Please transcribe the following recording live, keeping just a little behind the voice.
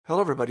Hello,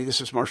 everybody. This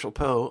is Marshall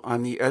Poe.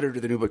 I'm the editor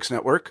of the New Books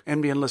Network.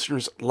 NBN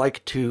listeners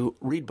like to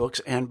read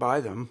books and buy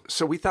them.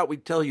 So we thought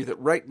we'd tell you that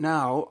right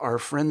now, our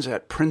friends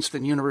at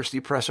Princeton University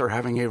Press are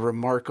having a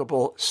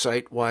remarkable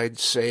site-wide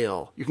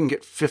sale. You can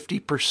get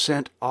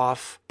 50%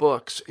 off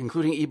books,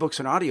 including ebooks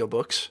and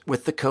audiobooks,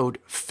 with the code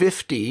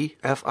 50,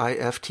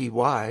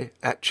 F-I-F-T-Y,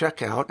 at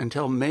checkout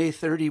until May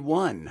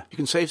 31. You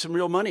can save some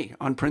real money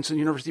on Princeton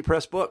University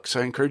Press books.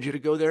 I encourage you to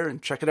go there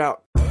and check it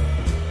out.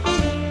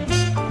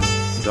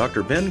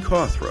 Dr. Ben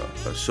Cawthra,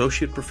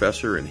 Associate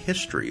Professor in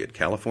History at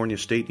California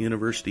State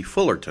University,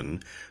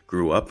 Fullerton,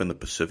 grew up in the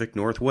Pacific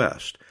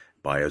Northwest,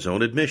 by his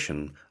own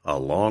admission, a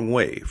long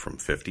way from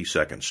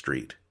 52nd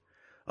Street.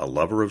 A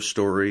lover of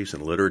stories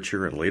and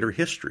literature and later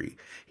history,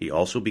 he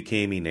also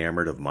became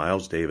enamored of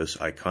Miles Davis'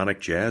 iconic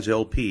jazz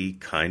LP,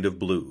 Kind of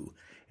Blue,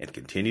 and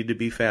continued to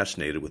be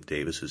fascinated with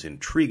Davis's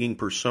intriguing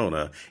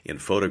persona in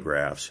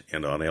photographs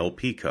and on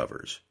LP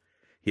covers.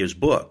 His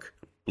book,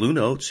 Blue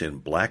Notes in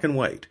Black and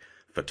White,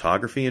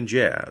 Photography and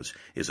Jazz,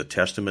 is a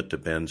testament to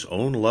Ben's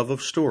own love of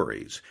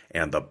stories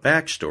and the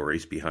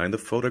backstories behind the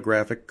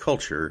photographic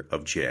culture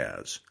of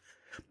jazz.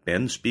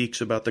 Ben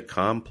speaks about the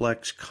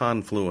complex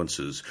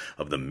confluences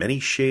of the many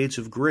shades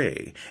of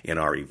gray in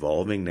our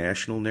evolving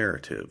national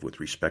narrative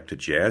with respect to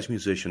jazz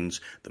musicians,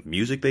 the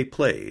music they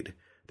played,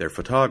 their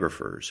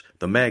photographers,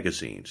 the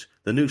magazines,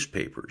 the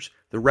newspapers,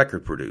 the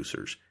record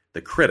producers,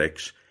 the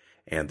critics,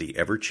 and the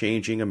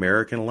ever-changing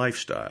American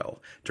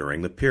lifestyle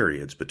during the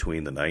periods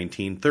between the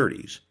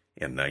 1930s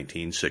and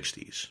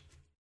 1960s.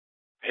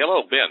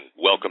 Hello, Ben.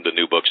 Welcome to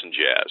New Books and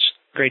Jazz.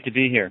 Great to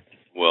be here.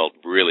 Well,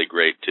 really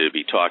great to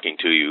be talking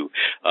to you.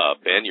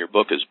 Ben, your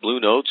book is Blue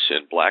Notes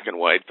in Black and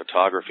White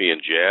Photography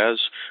and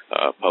Jazz,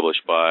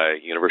 published by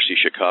University of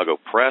Chicago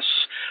Press.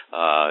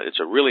 It's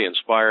a really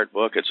inspired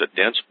book. It's a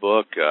dense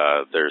book.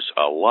 There's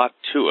a lot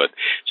to it.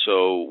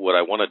 So what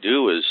I want to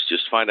do is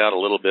just find out a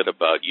little bit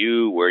about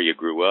you, where you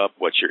grew up,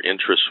 what your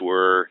interests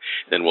were.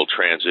 Then we'll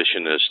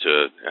transition as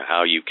to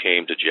how you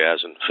came to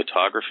jazz and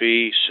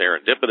photography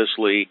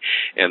serendipitously,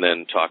 and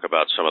then talk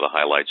about some of the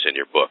highlights in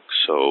your book.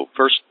 So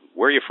first,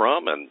 where are you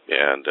from, and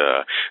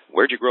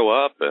where'd you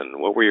grow up,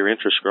 and what were your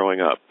interests growing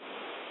up?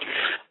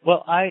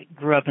 Well, I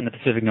grew up in the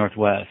Pacific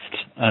Northwest.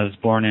 I was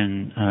born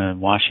in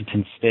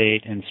Washington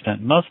State and spent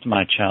most of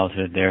my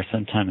childhood there,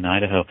 sometime in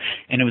Idaho,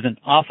 and it was an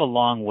awful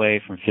long way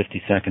from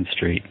 52nd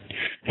Street.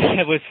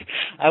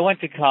 I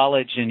went to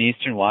college in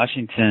eastern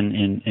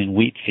Washington in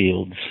wheat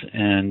fields,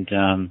 and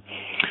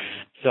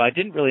so I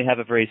didn't really have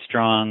a very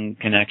strong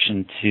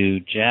connection to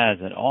jazz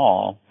at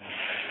all.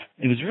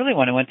 It was really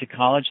when I went to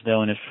college,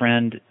 though, and a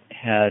friend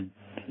had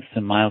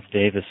some Miles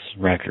Davis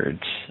records,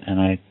 and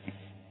I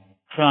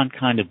put on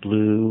Kind of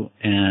Blue,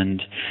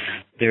 and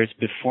there's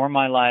before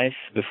my life,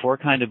 before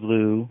Kind of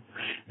Blue,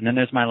 and then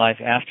there's my life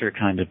after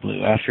Kind of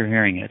Blue, after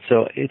hearing it.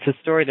 So it's a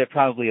story that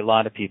probably a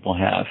lot of people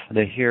have.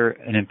 They hear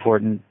an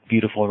important,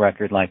 beautiful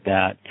record like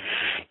that,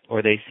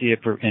 or they see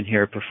and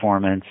hear a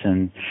performance,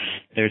 and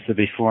there's the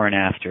before and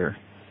after.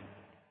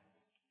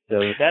 So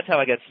that's how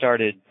I got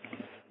started,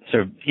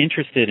 sort of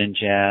interested in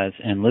jazz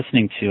and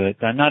listening to it.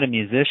 But I'm not a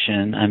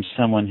musician. I'm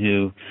someone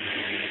who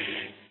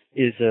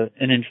is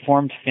an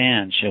informed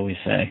fan, shall we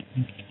say.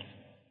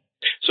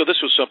 So this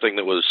was something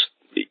that was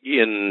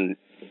in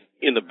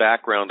the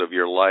background of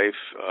your life.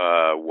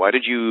 Why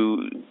did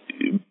you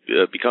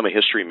become a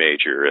history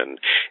major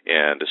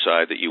and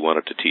decide that you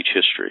wanted to teach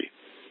history?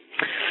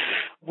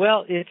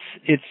 Well,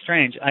 it's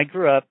strange. I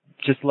grew up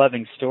just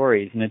loving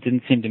stories, and it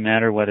didn't seem to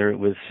matter whether it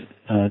was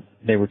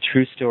they were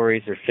true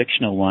stories or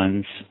fictional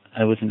ones.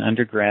 I was an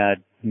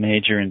undergrad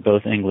major in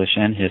both English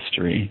and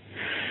history,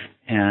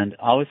 and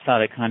always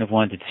thought I kind of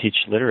wanted to teach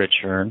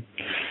literature.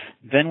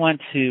 Then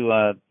went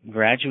to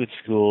graduate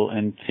school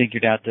and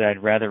figured out that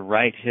I'd rather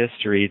write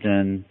history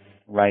than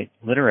write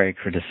literary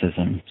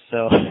criticism.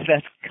 So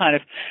that's kind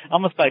of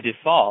almost by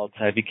default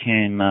I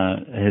became a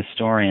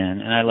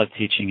historian, and I love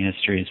teaching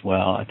history as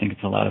well. I think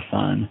it's a lot of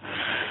fun.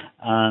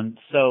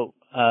 So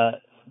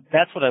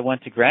that's what I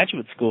went to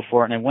graduate school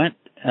for, and I went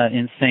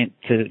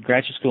to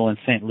graduate school in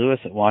St. Louis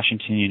at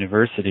Washington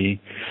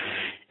University.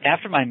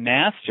 After my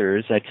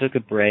master's, I took a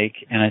break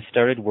and I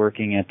started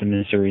working at the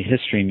Missouri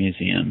History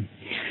Museum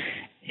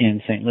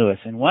in St. Louis.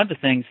 And one of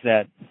the things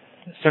that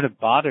sort of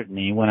bothered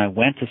me when I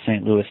went to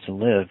St. Louis to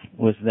live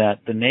was that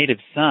the native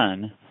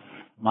son,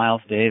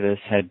 Miles Davis,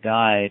 had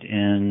died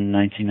in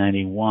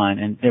 1991,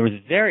 and there was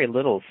very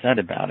little said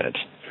about it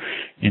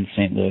in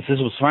St. Louis. This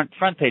was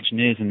front page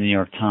news in the New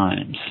York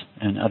Times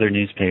and other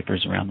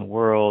newspapers around the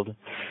world.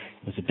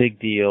 It was a big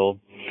deal.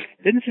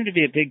 It didn't seem to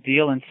be a big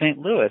deal in St.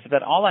 Louis,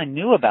 but all I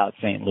knew about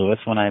St. Louis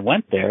when I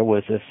went there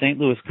was the St.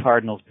 Louis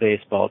Cardinals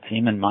baseball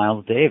team and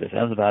Miles Davis.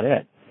 That was about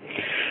it.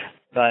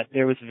 But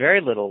there was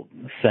very little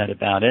said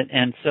about it,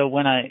 and so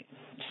when I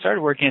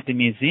started working at the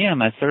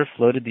museum, I sort of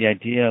floated the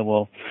idea,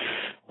 well,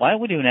 why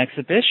don't we do an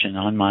exhibition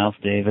on Miles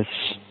Davis,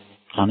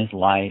 on his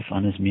life,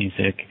 on his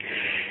music?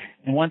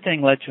 And one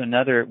thing led to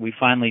another. We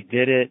finally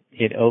did it.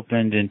 It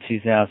opened in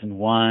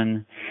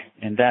 2001,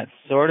 and that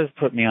sort of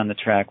put me on the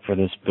track for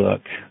this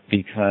book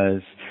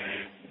because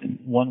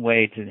one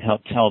way to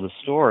help tell the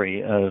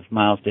story of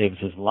Miles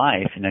Davis's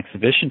life in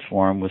exhibition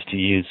form was to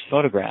use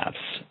photographs.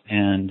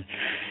 And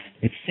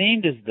it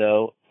seemed as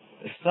though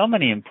so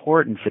many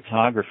important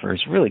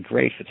photographers, really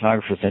great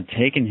photographers, had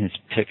taken his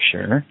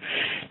picture,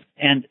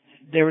 and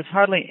there were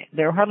hardly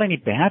any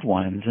bad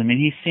ones. I mean,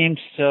 he seemed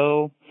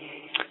so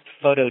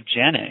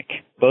photogenic,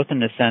 both in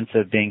the sense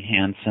of being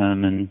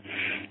handsome and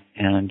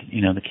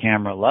the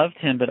camera loved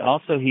him, but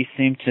also he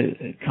seemed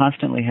to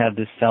constantly have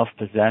this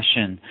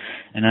self-possession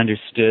and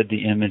understood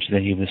the image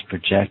that he was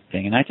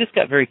projecting. And I just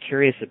got very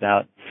curious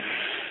about,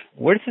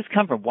 where does this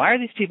come from? Why are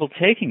these people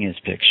taking his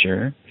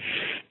picture?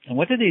 And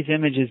what do these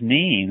images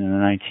mean in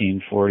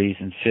the 1940s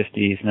and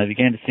 50s? And I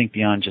began to think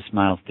beyond just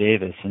Miles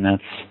Davis, and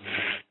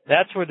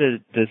that's where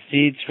the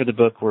seeds for the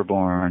book were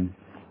born.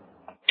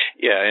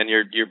 Yeah, and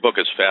your book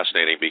is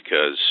fascinating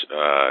because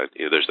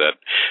there's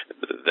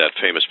that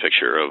famous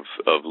picture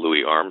of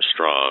Louis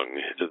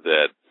Armstrong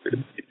that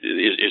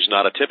is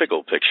not a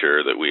typical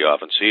picture that we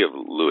often see of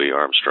Louis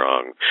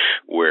Armstrong,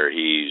 where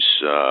he's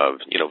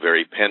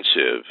very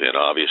pensive and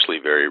obviously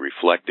very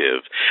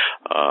reflective.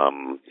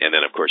 And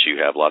then of course you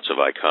have lots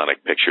of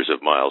iconic pictures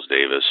of Miles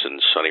Davis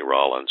and Sonny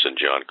Rollins and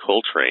John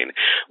Coltrane.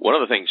 One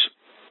of the things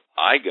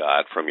I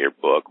got from your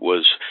book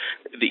was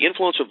the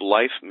influence of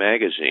Life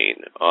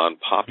magazine on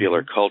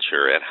popular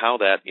culture and how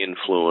that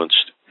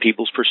influenced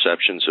people's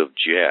perceptions of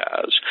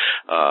jazz.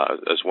 I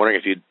was wondering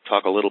if you'd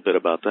talk a little bit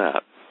about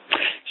that.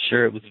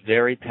 Sure, it was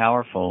very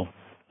powerful.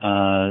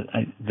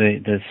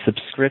 The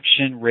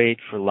subscription rate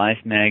for Life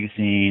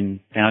magazine,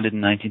 founded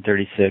in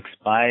 1936,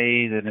 by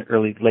the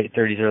late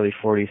 30s, early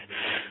 40s,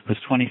 was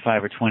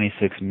 25 or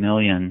 26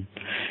 million,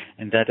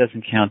 and that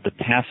doesn't count the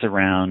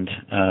pass-around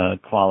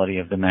quality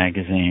of the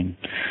magazine,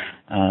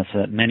 so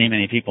that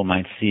many people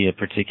might see a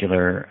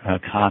particular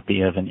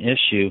copy of an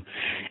issue.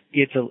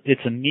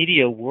 It's a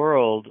media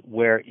world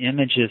where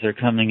images are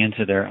coming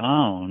into their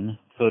own.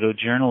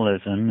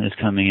 Photojournalism is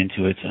coming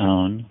into its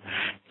own.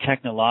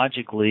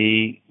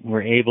 Technologically,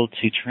 we're able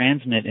to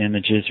transmit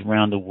images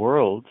around the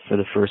world for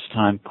the first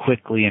time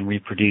quickly and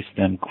reproduce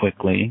them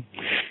quickly.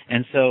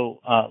 And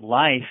so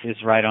Life is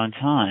right on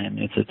time.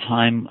 It's a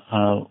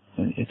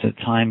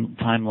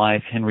Time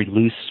Life Henry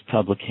Luce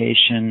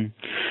publication,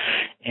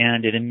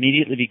 and it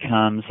immediately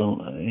becomes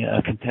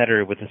a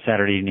competitor with the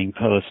Saturday Evening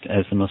Post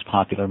as the most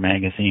popular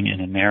magazine in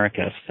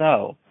America.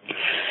 So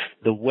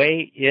the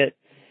way it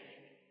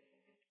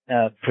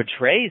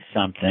portrays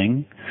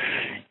something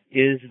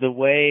is the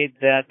way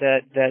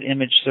that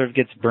image sort of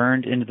gets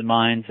burned into the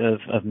minds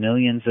of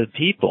millions of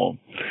people.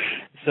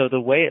 So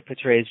the way it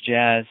portrays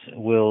jazz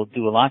will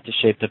do a lot to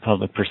shape the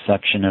public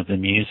perception of the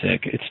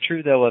music. It's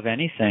true, though, of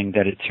anything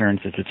that it turns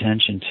its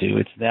attention to.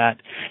 It's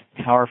that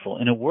powerful.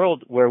 In a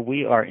world where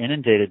we are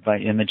inundated by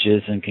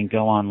images and can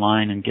go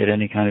online and get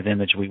any kind of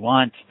image we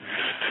want,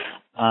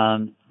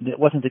 that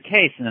wasn't the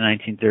case in the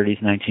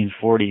 1930s,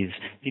 1940s.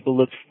 People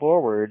looked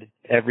forward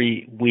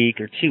every week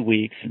or 2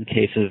 weeks, in the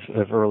case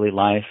of early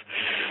Life,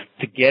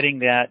 to getting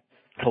that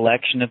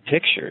collection of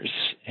pictures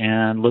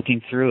and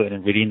looking through it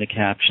and reading the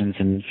captions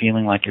and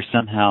feeling like you're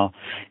somehow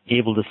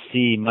able to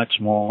see much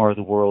more of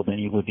the world than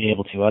you would be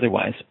able to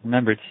otherwise.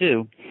 Remember,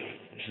 too,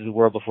 this is the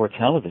world before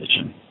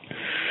television.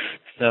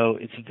 So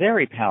it's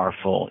very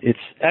powerful. It's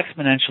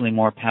exponentially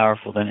more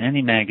powerful than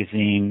any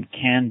magazine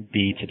can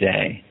be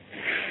today.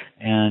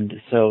 And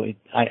so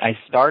I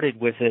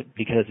started with it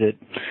because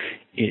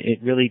it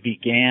really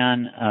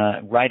began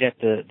right at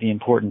the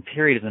important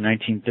period of the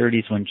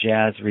 1930s when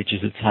jazz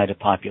reaches its height of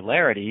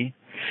popularity,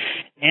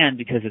 and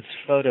because it's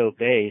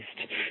photo-based,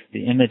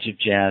 the image of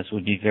jazz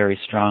would be very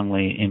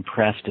strongly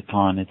impressed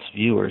upon its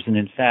viewers. And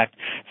in fact,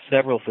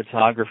 several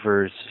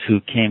photographers who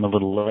came a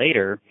little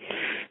later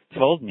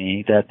told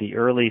me that the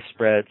early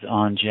spreads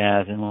on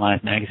jazz in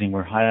Life magazine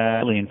were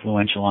highly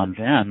influential on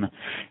them,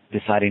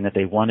 deciding that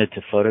they wanted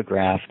to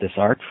photograph this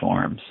art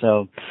form.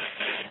 So,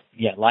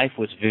 yeah, Life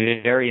was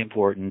very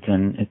important,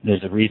 and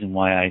there's a reason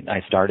why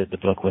I started the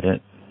book with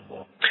it.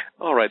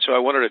 All right, so I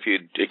wondered if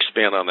you'd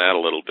expand on that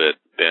a little bit,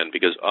 Ben,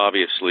 because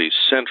obviously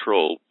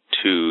central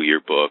to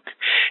your book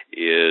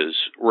is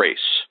race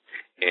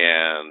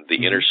and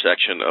the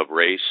intersection of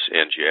race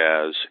and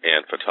jazz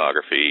and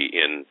photography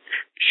in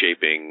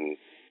shaping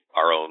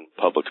our own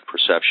public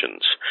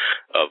perceptions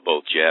of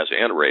both jazz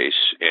and race,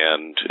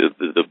 and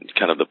the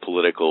kind of the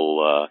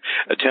political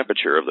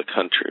temperature of the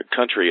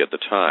country at the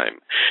time.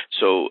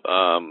 So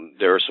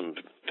there are some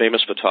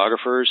famous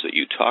photographers that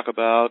you talk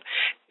about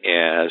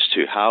as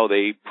to how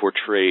they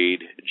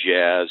portrayed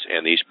jazz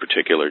and these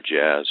particular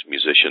jazz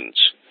musicians.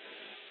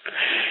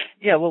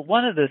 Yeah, well,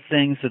 one of the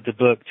things that the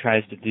book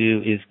tries to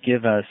do is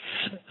give us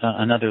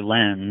another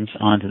lens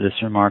onto this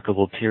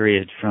remarkable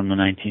period from the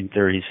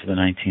 1930s to the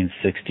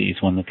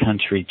 1960s, when the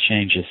country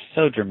changes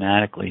so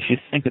dramatically. If you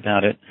think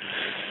about it,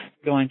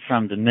 going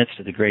from the midst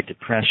of the Great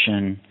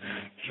Depression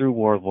through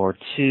World War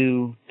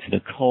II to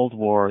the Cold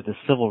War, the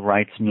Civil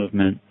Rights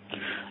Movement,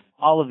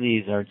 all of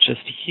these are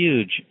just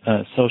huge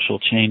social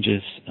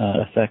changes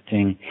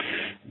affecting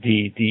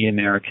the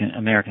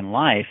American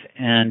life.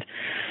 And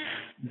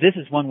this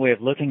is one way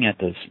of looking at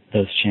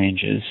those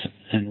changes,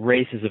 and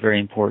race is a very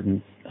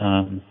important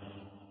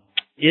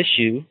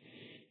issue.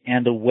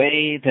 And the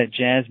way that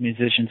jazz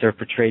musicians are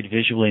portrayed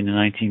visually in the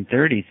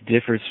 1930s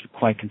differs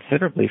quite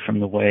considerably from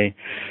the way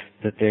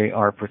that they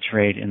are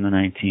portrayed in the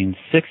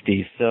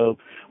 1960s. So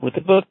what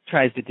the book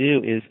tries to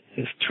do is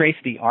trace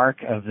the arc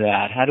of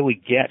that. How do we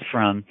get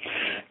from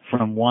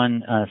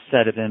one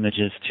set of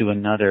images to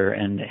another,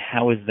 and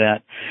how is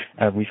that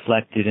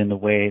reflected in the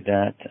way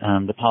that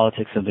the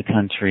politics of the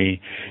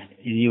country,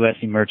 U.S.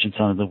 emergence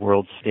on the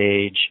world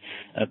stage,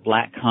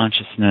 black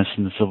consciousness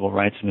in the civil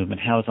rights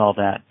movement, how is all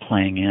that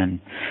playing in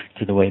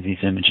to the way these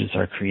images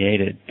are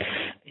created?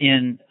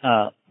 In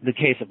the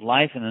case of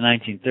Life in the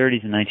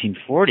 1930s and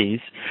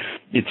 1940s,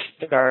 it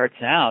starts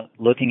out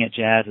looking at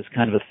jazz as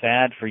kind of a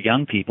fad for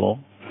young people,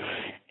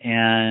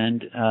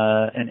 and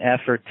an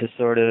effort to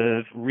sort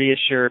of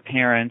reassure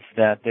parents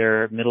that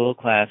their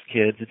middle-class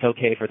kids, it's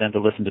okay for them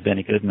to listen to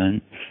Benny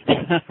Goodman,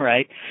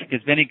 right?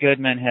 Because Benny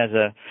Goodman has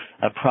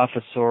a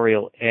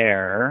professorial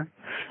air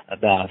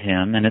about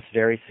him, and it's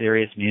very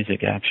serious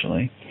music,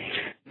 actually.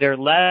 They're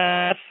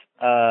less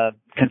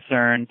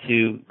concerned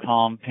to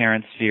calm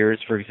parents' fears,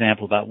 for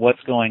example, about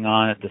what's going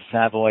on at the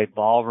Savoy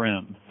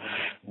Ballroom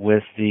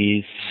with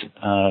these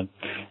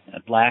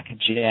black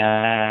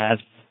jazz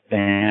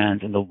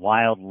band and the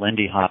wild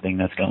Lindy hopping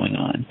that's going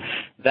on.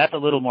 That's a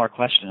little more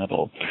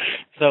questionable.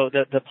 So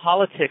the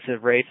politics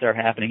of race are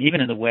happening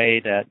even in the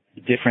way that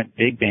different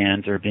big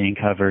bands are being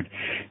covered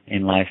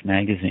in Life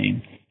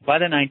magazine. By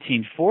the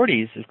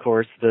 1940s, of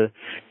course, the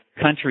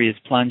country is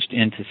plunged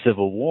into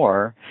civil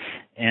war,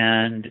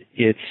 and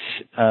it's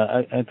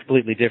a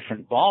completely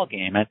different ball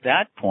game. At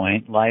that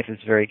point, Life is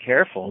very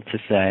careful to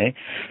say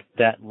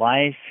that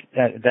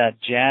that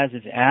jazz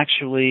is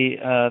actually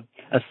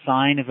a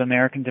sign of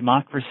American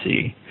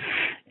democracy,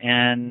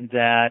 and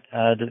that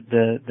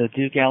the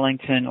Duke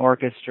Ellington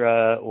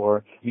Orchestra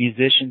or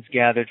musicians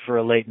gathered for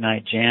a late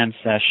night jam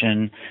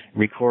session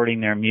recording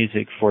their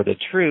music for the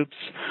troops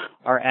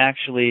are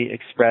actually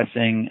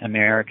expressing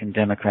American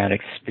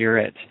democratic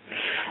spirit.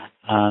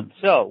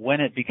 So when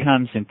it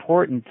becomes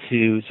important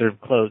to sort of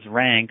close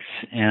ranks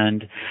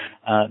and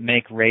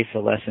make race a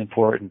less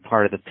important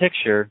part of the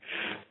picture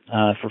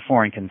for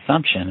foreign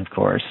consumption, of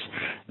course,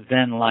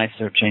 then Life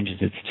sort of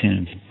changes its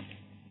tune.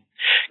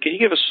 Can you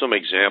give us some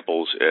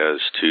examples as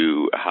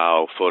to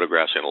how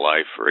photographs in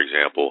Life, for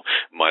example,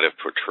 might have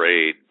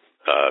portrayed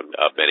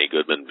a Benny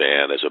Goodman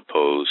band as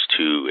opposed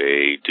to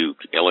a Duke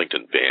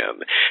Ellington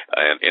band?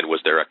 And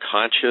was there a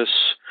conscious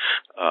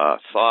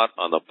thought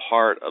on the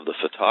part of the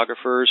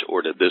photographers,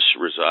 or did this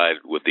reside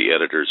with the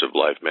editors of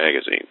Life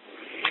magazine?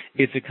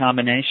 It's a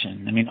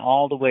combination. I mean,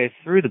 all the way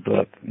through the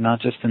book,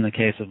 not just in the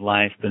case of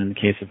Life, but in the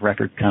case of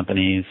record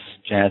companies,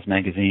 jazz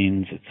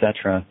magazines,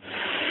 etc.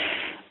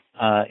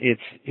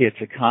 It's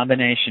a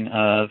combination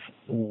of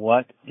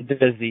what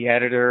does the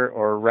editor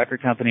or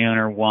record company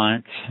owner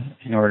want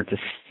in order to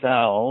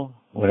sell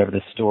whatever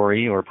the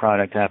story or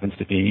product happens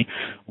to be.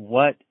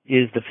 What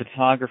is the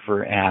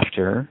photographer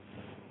after,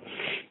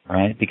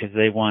 right? Because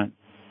they want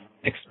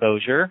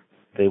exposure.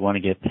 They want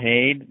to get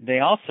paid. They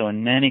also,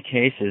 in many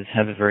cases,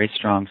 have a very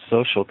strong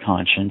social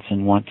conscience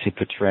and want to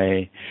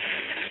portray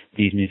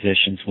these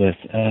musicians with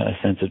a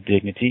sense of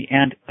dignity.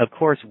 And, of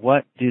course,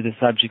 what do the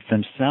subjects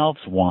themselves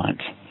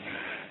want?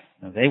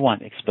 They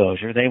want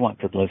exposure, they want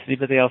publicity,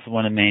 but they also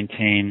want to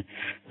maintain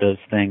those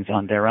things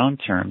on their own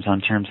terms,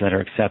 on terms that are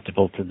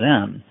acceptable to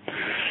them.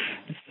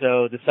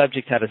 So the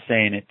subjects have a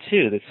say in it,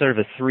 too. There's sort of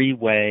a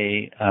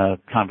three-way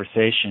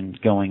conversation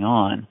going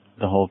on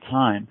the whole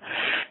time.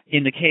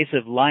 In the case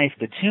of Life,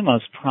 the two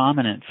most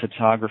prominent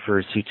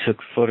photographers who took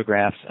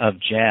photographs of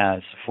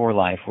jazz for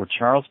Life were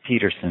Charles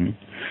Peterson,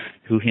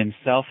 who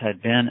himself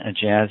had been a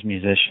jazz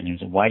musician. He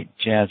was a white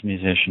jazz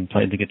musician,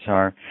 played the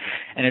guitar,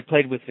 and had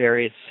played with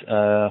various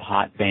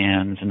hot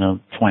bands in the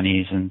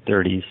 20s and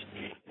 30s,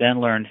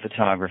 then learned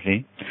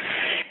photography.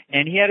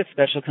 And he had a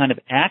special kind of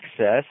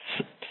access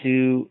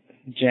to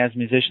jazz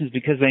musicians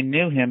because they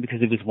knew him because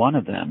he was one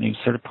of them. He was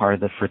sort of part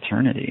of the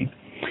fraternity.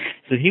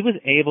 So he was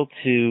able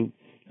to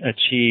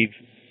achieve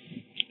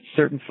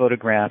certain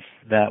photographs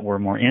that were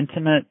more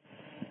intimate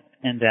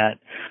and that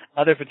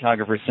other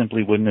photographers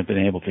simply wouldn't have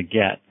been able to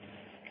get.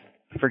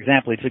 For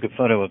example, he took a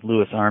photo of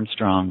Louis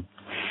Armstrong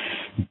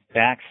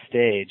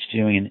backstage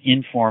doing an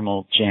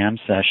informal jam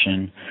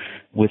session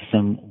with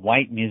some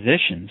white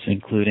musicians,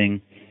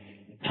 including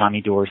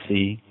Tommy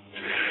Dorsey.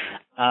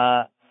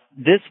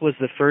 This was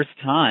the first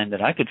time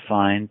that I could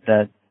find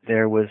that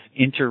there was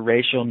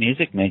interracial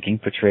music making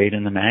portrayed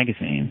in the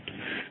magazine.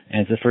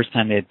 And it's the first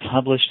time they had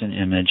published an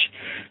image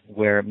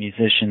where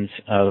musicians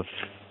of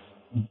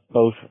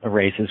both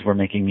races were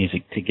making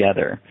music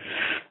together.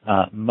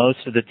 Most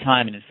of the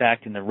time, and in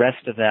fact, in the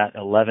rest of that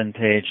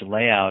 11-page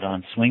layout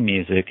on swing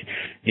music,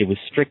 it was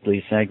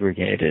strictly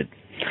segregated.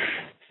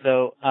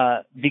 So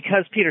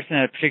because Peterson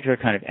had a particular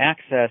kind of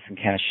access and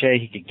cachet,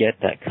 he could get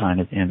that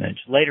kind of image.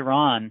 Later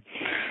on,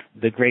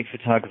 the great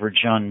photographer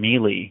John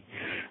Mealy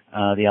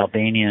the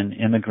Albanian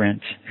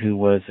immigrant who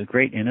was a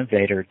great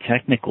innovator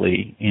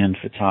technically in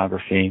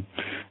photography,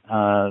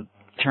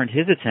 turned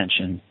his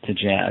attention to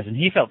jazz. And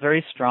he felt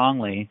very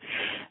strongly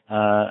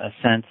a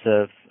sense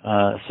of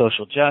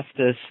social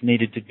justice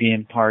needed to be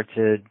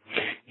imparted.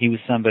 He was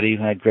somebody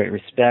who had great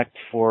respect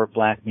for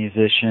black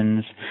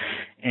musicians,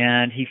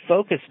 and he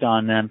focused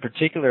on them,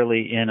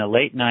 particularly in a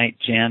late-night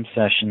jam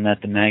session that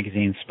the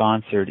magazine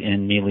sponsored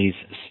in Neely's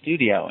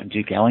studio. And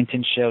Duke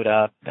Ellington showed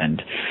up,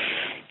 and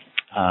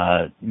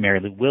Mary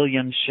Lou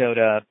Williams showed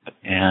up,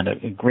 and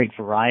a great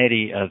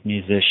variety of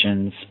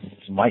musicians,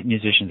 some white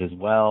musicians as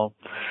well.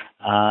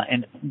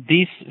 And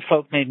these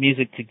folk made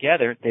music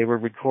together. They were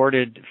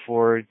recorded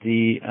for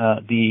the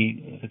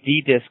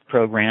V-Disc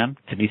program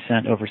to be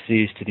sent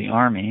overseas to the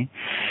Army.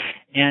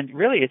 And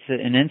really, it's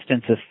an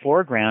instance of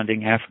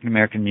foregrounding African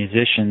American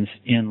musicians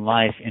in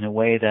life in a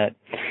way that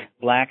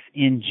blacks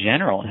in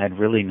general had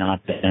really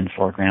not been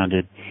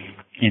foregrounded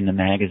in the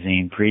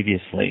magazine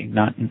previously,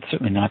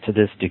 certainly not to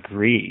this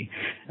degree.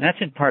 And that's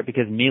in part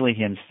because Neely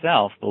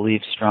himself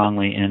believed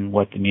strongly in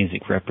what the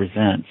music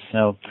represents.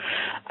 So,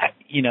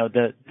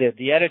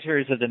 the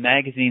editors of the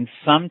magazine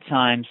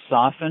sometimes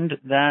softened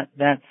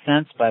that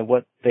sense by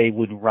what they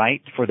would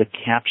write for the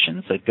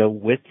captions that go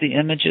with the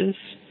images.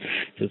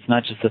 So it's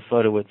not just the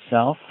photo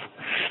itself.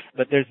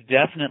 But there's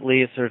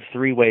definitely a sort of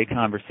three-way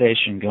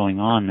conversation going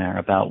on there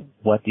about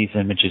what these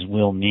images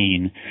will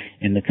mean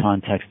in the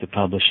context of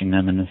publishing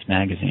them in this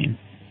magazine.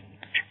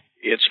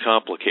 It's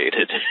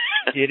complicated.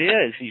 It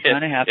is. You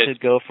kind of have to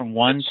go from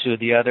one to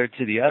the other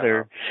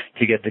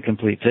to get the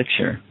complete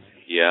picture.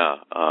 Yeah,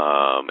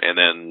 and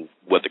then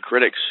what the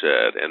critics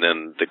said, and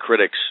then the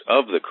critics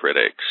of the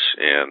critics,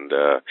 and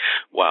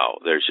wow,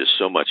 there's just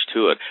so much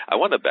to it. I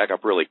want to back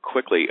up really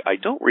quickly. I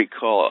don't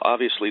recall,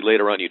 obviously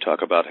later on you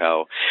talk about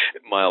how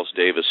Miles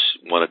Davis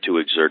wanted to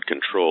exert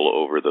control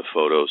over the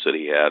photos that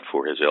he had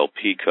for his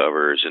LP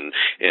covers and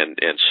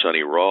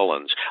Sonny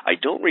Rollins. I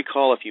don't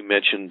recall if you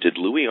mentioned, did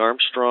Louis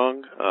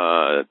Armstrong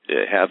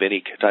have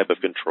any type of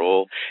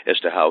control as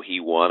to how he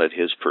wanted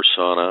his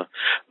persona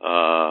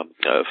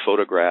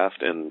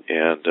photographed and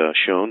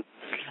shown?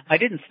 I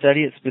didn't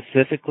study it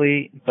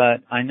specifically,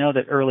 but I know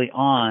that early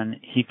on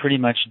he pretty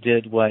much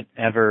did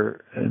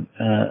whatever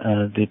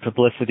the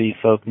publicity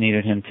folk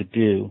needed him to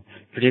do,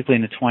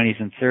 particularly in the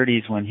 20s and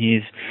 30s when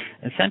he's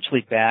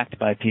essentially backed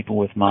by people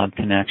with mob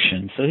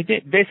connections. So he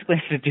basically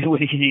has to do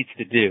what he needs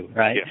to do,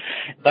 right?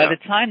 Yeah. By the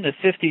time the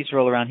 50s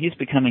roll around, he's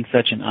becoming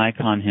such an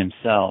icon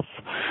himself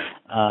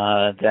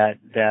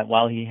that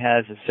while he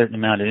has a certain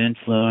amount of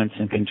influence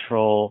and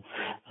control,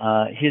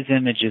 his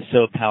image is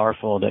so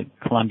powerful that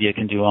Columbia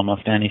can do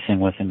almost anything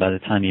with him by the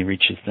time he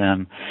reaches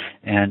them,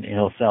 and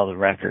he'll sell the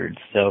records.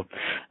 So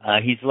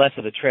he's less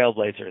of a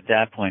trailblazer at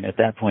that point. At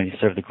that point, he's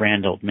sort of the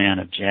grand old man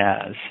of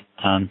jazz.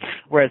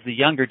 Whereas the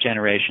younger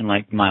generation,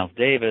 like Miles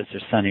Davis or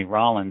Sonny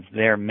Rollins,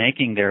 they're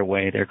making their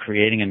way. They're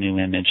creating a new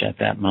image at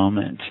that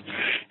moment.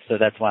 So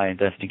that's why I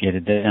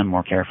investigated them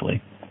more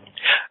carefully.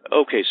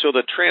 Okay, so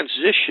the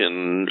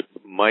transition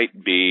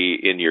might be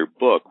in your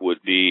book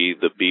would be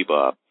the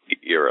bebop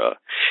era,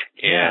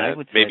 and I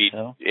would maybe say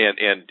so.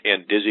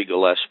 and Dizzy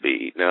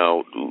Gillespie.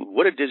 Now,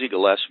 what did Dizzy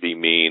Gillespie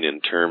mean in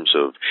terms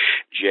of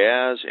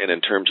jazz and in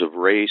terms of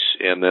race,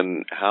 and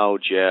then how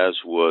jazz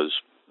was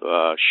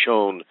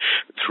shown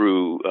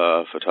through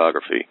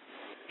photography?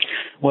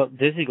 Well,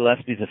 Dizzy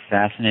Gillespie is a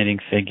fascinating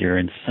figure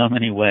in so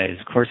many ways.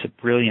 Of course, a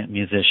brilliant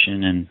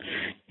musician and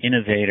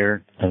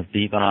innovator of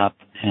bebop,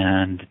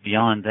 and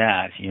beyond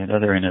that, he had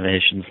other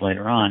innovations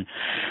later on.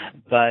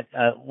 But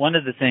one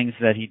of the things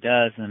that he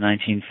does in the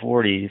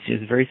 1940s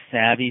is a very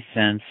savvy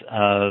sense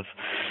of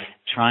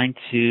trying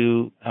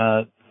to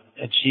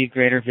achieve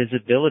greater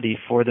visibility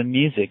for the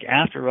music.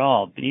 After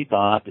all,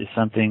 bebop is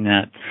something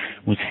that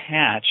was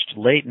hatched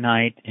late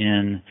night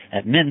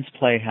at Minton's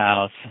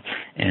Playhouse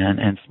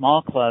and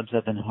small clubs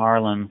up in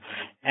Harlem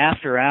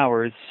after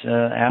hours,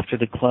 after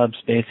the clubs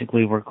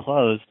basically were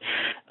closed.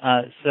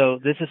 So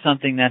this is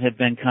something that had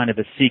been kind of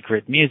a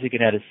secret music.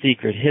 It had a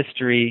secret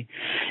history.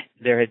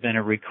 There had been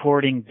a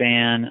recording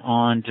ban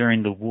on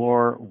during the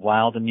war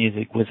while the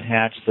music was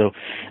hatched, so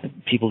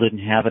people didn't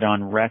have it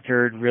on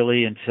record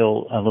really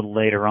until a little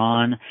later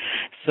on.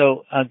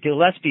 So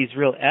Gillespie's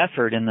real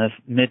effort in the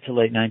mid to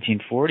late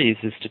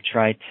 1940s is to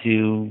try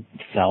to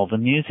sell the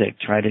music,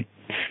 try to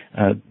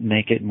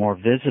make it more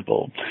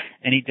visible.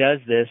 And he does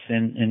this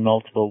in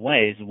multiple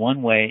ways.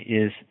 One way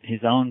is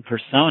his own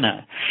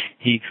persona.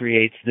 He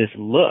creates this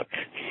look,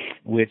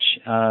 which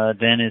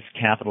then is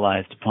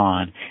capitalized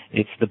upon.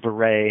 It's the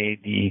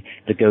beret, the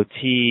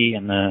goatee,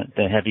 and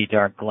the heavy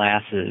dark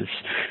glasses,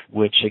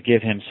 which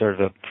give him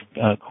sort of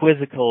a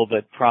quizzical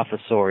but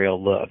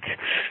professorial look,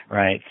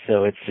 right?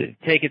 So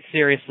take it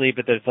seriously,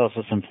 but there's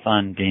also some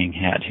fun being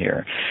had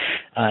here.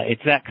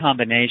 It's that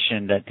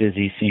combination that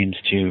Dizzy seems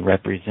to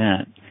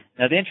represent.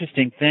 Now, the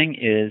interesting thing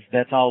is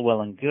that's all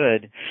well and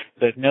good,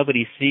 but if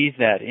nobody sees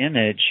that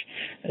image,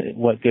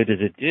 what good does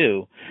it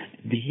do?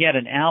 He had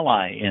an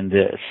ally in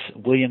this,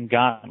 William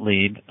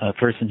Gottlieb, a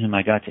person whom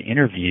I got to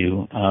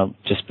interview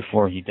just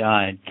before he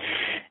died.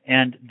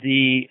 And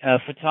the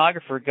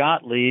photographer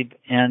Gottlieb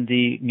and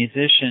the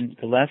musician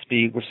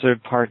Gillespie were sort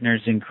of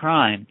partners in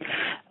crime.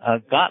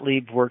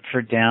 Gottlieb worked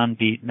for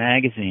Downbeat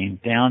magazine.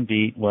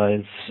 Downbeat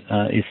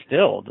is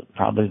still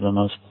probably the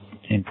most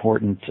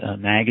important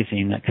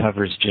magazine that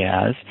covers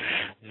jazz.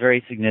 It was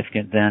very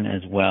significant then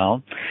as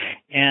well.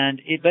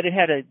 But it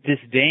had a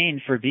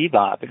disdain for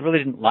bebop. It really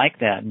didn't like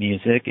that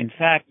music. In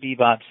fact,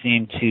 bebop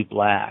seemed too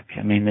black.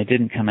 I mean, they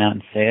didn't come out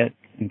and say it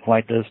in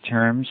quite those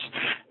terms,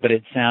 but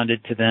it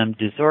sounded to them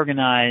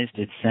disorganized,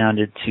 it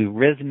sounded too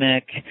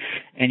rhythmic,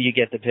 and you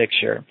get the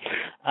picture.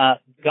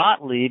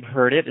 Gottlieb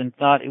heard it and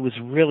thought it was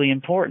really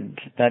important,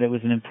 that it was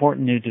an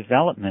important new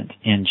development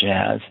in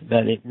jazz,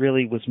 that it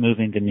really was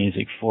moving the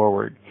music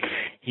forward.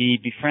 He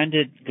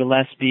befriended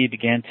Gillespie,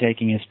 began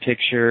taking his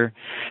picture,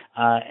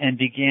 and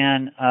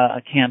began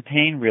a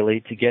campaign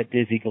really to get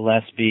Dizzy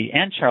Gillespie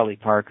and Charlie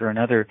Parker and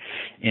other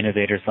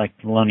innovators like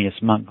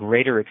Thelonious Monk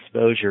greater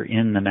exposure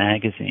in the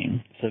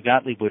magazine. So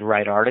Gottlieb would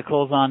write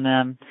articles on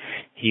them.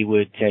 He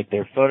would take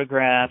their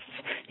photographs.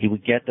 He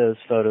would get those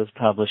photos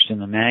published in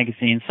the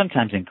magazine,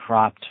 sometimes in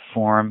cropped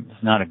form.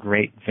 It's not a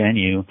great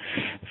venue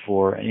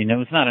for,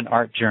 it's not an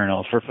art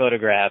journal for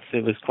photographs.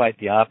 It was quite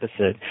the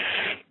opposite.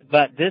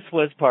 But this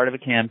was part of a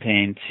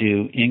campaign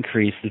to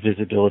increase the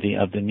visibility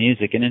of the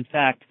music. And in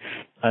fact,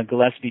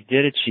 Gillespie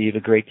did achieve a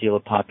great deal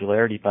of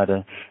popularity by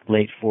the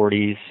late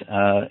 40s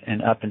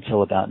and up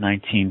until about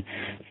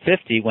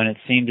 1950, when it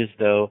seemed as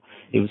though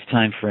it was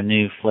time for a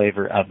new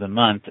flavor of the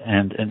month,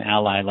 and an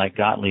ally like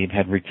Gottlieb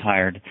had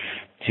retired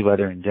to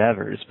other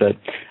endeavors. But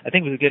I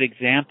think it was a good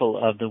example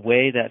of the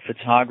way that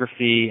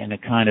photography and a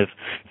kind of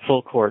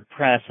full court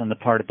press on the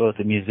part of both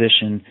the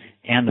musician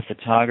and the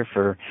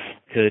photographer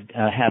could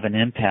have an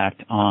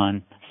impact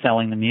on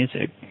selling the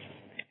music.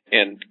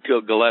 And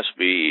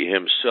Gillespie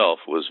himself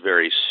was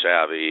very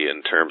savvy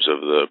in terms of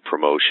the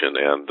promotion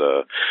and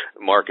the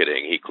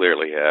marketing. He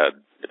clearly had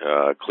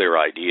clear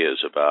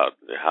ideas about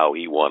how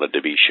he wanted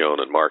to be shown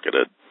and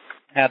marketed.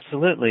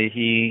 Absolutely.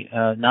 He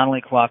not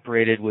only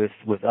cooperated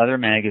with other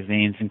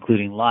magazines,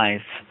 including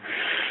Life,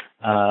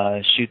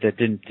 shoot, that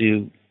didn't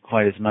do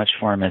quite as much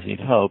for him as he'd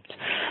hoped,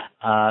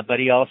 but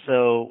he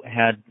also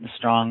had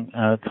strong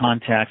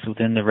contacts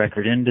within the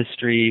record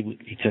industry.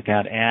 He took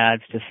out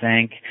ads to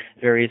thank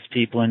various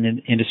people in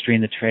the industry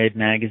and the trade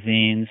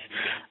magazines.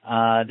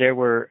 There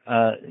were,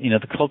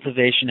 the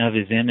cultivation of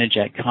his image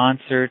at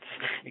concerts.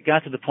 It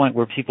got to the point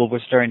where people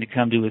were starting to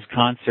come to his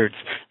concerts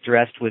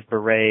dressed with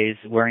berets,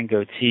 wearing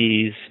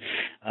goatees,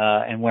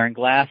 and wearing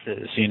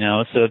glasses,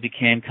 so it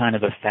became kind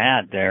of a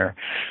fad there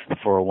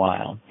for a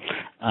while.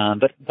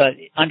 But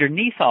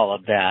underneath all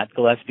of that,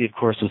 Gillespie, of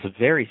course, was a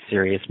very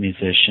serious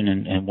musician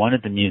and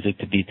wanted the music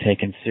to be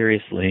taken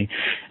seriously.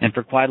 And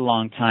for quite a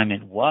long time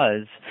it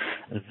was.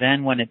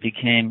 Then when it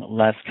became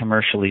less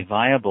commercially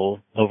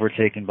viable,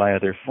 overtaken by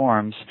other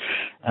forms,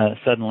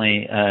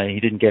 suddenly he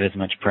didn't get as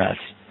much press.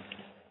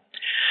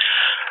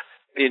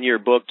 In your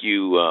book,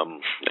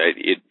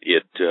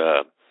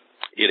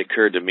 it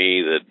occurred to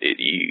me that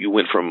you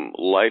went from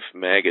Life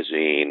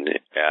magazine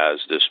as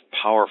this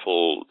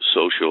powerful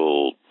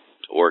social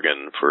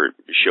organ for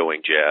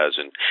showing jazz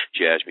and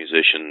jazz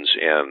musicians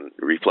and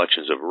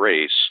reflections of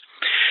race.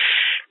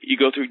 You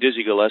go through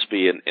Dizzy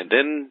Gillespie, and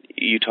then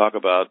you talk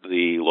about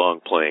the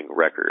long-playing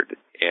record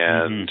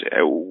and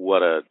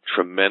what a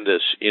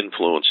tremendous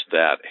influence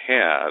that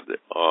had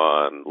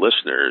on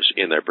listeners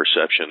in their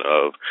perception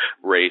of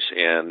race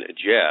and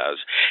jazz.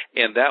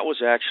 And that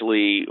was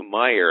actually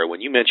my era.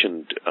 When you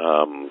mentioned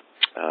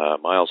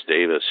Miles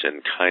Davis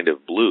and Kind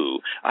of Blue,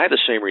 I had the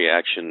same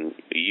reaction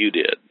you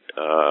did.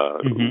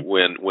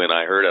 When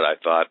I heard it, I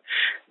thought,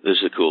 this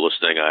is the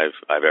coolest thing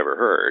I've ever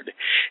heard.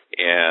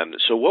 And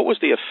so what was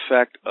the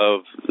effect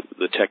of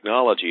the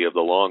technology of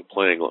the long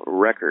playing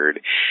record?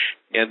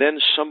 And then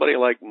somebody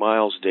like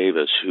Miles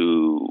Davis,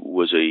 who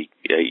was a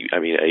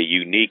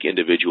unique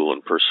individual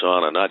and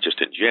persona, not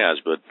just in jazz,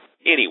 but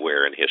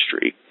anywhere in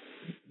history.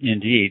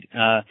 Indeed.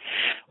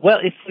 Well,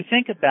 if we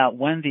think about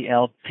when the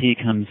LP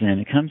comes in,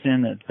 it comes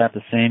in at about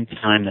the same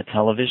time that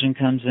television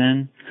comes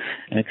in,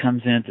 and it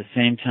comes in at the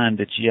same time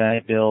that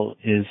GI Bill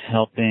is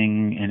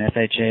helping and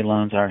FHA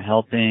loans are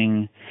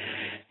helping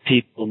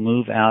people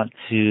move out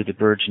to the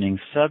burgeoning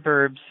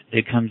suburbs.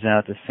 It comes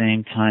out at the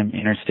same time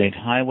interstate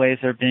highways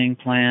are being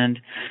planned.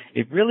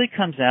 It really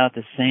comes out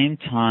at the same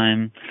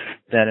time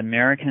that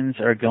Americans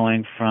are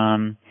going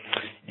from,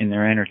 in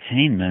their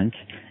entertainment,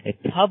 a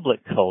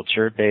public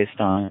culture based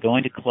on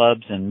going to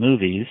clubs and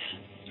movies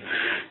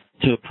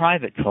to a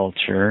private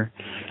culture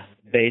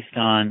based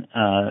on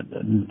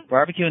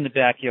barbecue in the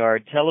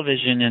backyard,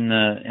 television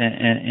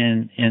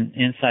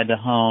inside the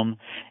home,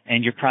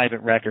 and your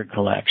private record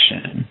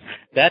collection.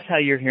 That's how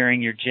you're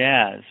hearing your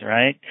jazz,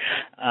 right?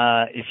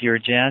 If you're a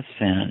jazz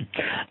fan.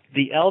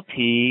 The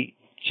LP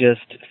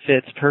just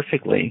fits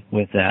perfectly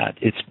with that.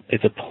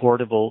 It's a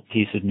portable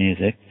piece of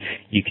music.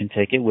 You can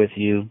take it with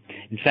you.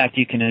 In fact,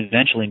 you can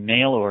eventually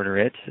mail order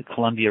it.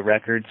 Columbia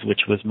Records,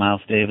 which was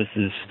Miles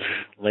Davis's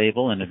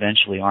label, and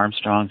eventually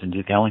Armstrong's and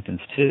Duke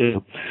Ellington's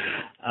too.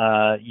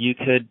 You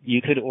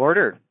could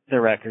order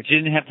the records. You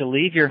didn't have to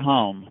leave your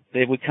home.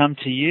 They would come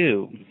to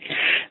you.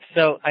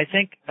 So I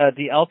think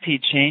the LP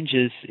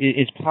changes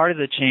is part of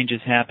the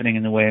changes happening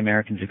in the way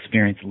Americans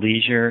experience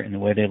leisure and the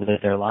way they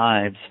live their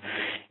lives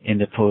in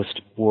the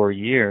post-war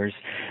years.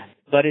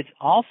 But it's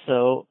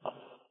also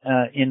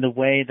in the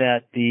way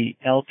that the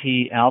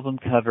LP album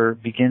cover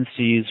begins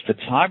to use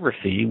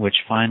photography, which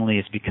finally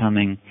is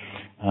becoming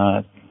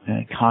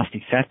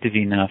cost-effective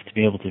enough to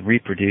be able to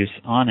reproduce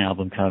on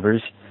album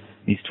covers,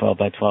 these 12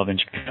 by 12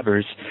 inch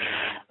covers.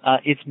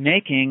 It's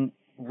making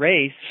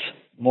race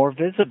more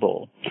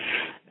visible.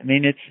 I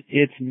mean,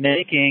 it's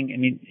making, I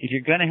mean, if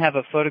you're going to have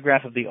a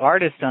photograph of the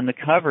artist on the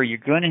cover, you're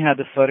going to have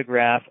the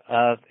photograph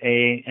of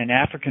an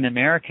African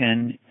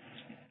American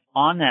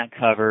on that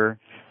cover,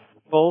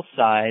 full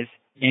size,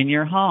 in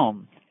your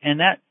home. And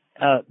that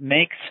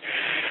makes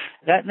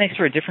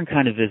for a different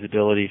kind of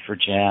visibility for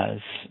jazz.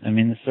 I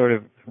mean, the sort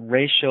of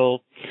racially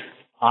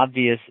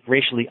obvious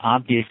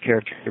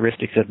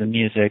characteristics of the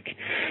music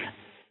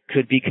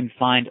could be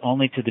confined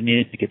only to the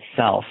music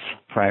itself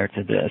prior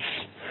to this.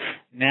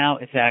 Now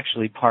it's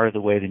actually part of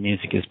the way the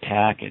music is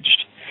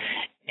packaged.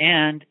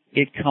 And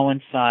it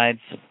coincides,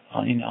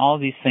 all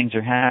these things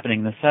are happening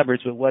in the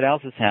suburbs, but what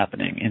else is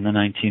happening in the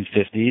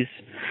 1950s?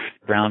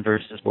 Brown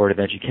versus Board of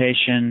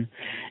Education,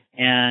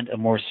 and a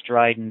more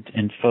strident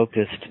and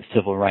focused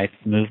civil rights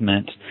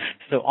movement.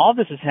 So all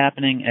this is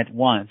happening at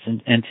once,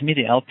 and to me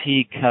the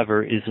LP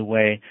cover is a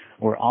way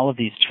where all of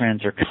these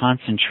trends are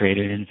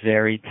concentrated in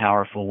very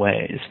powerful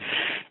ways.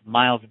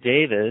 Miles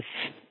Davis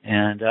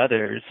and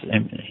others,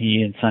 and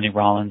he and Sonny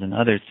Rollins and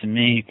others, to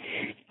me,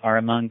 are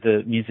among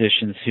the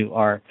musicians who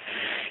are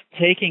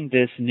taking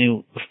this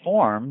new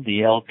form,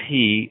 the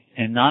LP,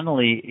 and not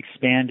only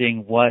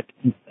expanding what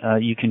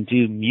you can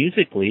do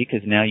musically,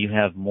 because now you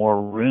have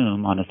more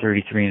room on a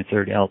 33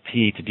 1/3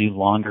 LP to do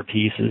longer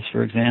pieces,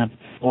 for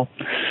example,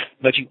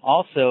 but you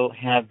also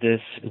have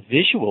this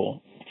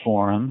visual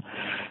form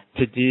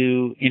to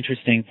do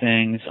interesting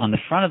things on the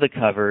front of the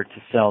cover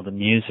to sell the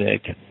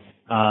music.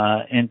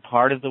 And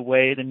part of the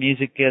way the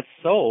music gets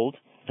sold,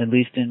 at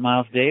least in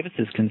Miles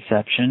Davis's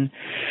conception,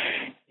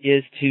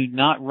 is to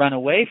not run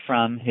away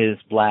from his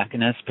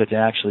blackness, but to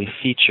actually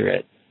feature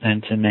it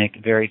and to make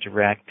very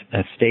direct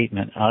a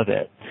statement of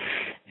it.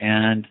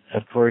 And,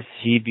 of course,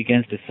 he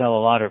begins to sell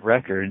a lot of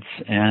records,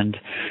 and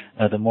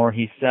the more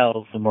he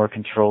sells, the more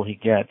control he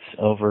gets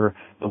over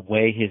the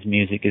way his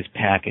music is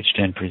packaged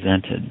and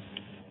presented.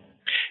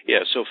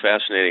 Yeah, so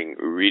fascinating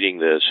reading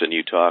this, and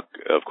you talk,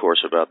 of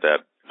course, about that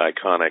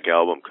iconic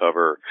album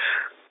cover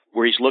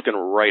where he's looking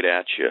right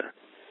at you.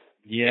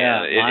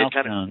 Yeah,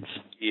 milestones.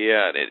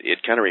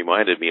 It kind of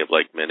reminded me of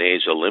like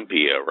Manet's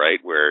Olympia, right,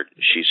 where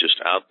she's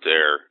just out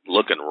there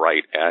looking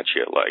right at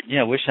you, like.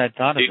 Yeah, I wish I'd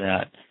thought of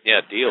that.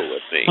 Yeah, deal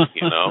with me,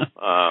 you know.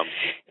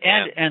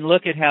 And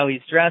look at how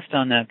he's dressed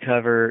on that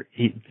cover.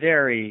 He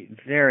very,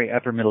 very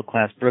upper middle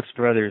class Brooks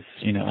Brothers,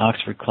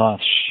 Oxford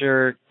cloth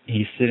shirt.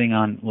 He's sitting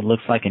on what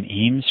looks like an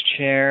Eames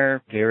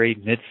chair, very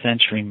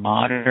mid-century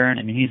modern.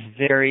 I mean, he's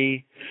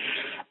very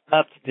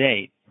up to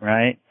date,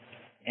 right?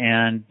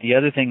 And the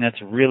other thing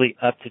that's really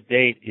up to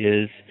date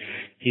is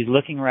he's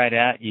looking right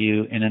at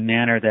you in a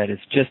manner that is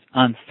just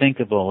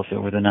unthinkable if it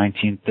were the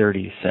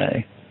 1930s,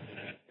 say.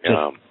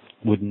 Just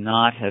would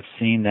not have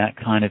seen that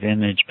kind of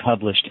image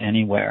published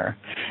anywhere.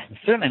 And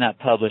certainly not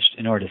published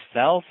in order to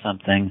sell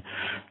something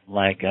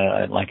like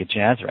a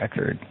jazz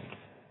record.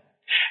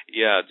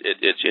 Yeah,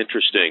 it's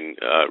interesting.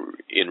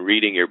 In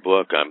reading your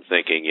book, I'm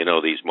thinking,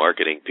 these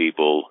marketing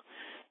people,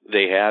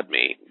 they had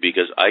me,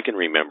 because I can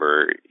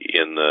remember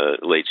in the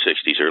late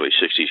 60s, early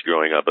 60s,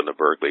 growing up in the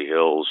Berkeley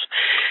Hills,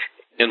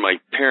 and my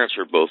parents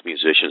were both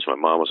musicians. My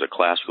mom was a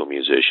classical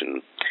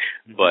musician,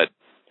 but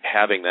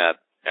having that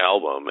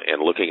album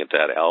and looking at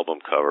that album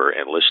cover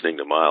and listening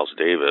to Miles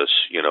Davis,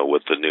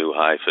 with the new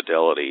high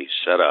fidelity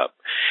setup,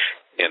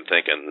 and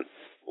thinking,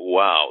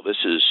 wow,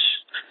 this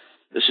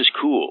is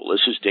cool.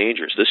 This is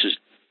dangerous. This is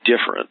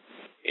different.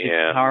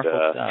 It's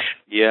powerful stuff.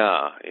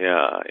 Yeah.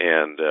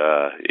 And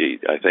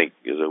I think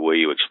the way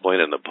you explain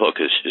it in the book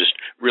is just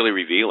really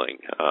revealing.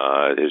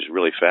 Is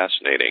really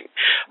fascinating.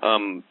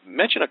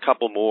 Mention a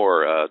couple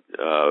more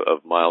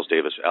of Miles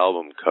Davis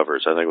album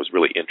covers. I think it was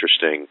really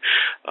interesting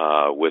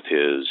with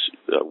his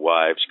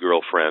wives,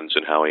 girlfriends,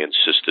 and how he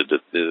insisted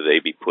that they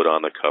be put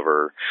on the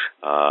cover.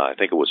 I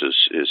think it was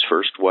his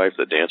first wife,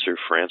 the dancer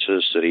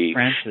Frances, that he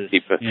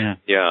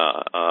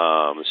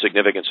the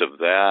significance of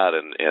that,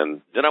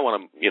 and then I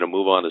want to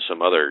move on to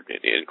some other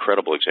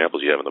incredible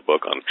examples you have in the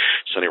book on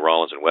Sonny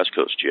Rollins and West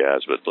Coast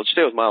jazz, but let's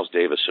stay with Miles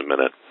Davis a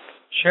minute.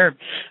 Sure.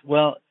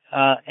 Well,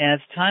 as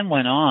time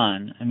went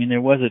on,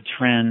 there was a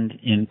trend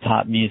in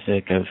pop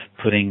music of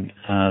putting,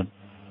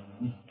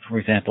 for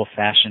example,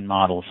 fashion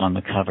models on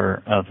the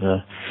cover of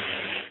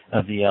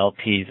of the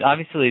LPs,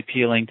 obviously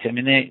appealing to. I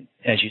mean, they,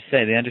 as you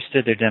say, they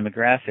understood their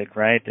demographic,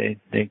 right?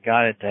 They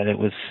got it that it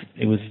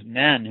was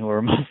men who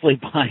were mostly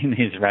buying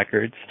these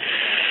records.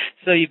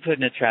 So you put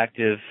an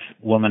attractive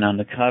woman on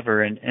the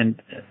cover,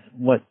 and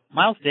what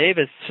Miles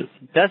Davis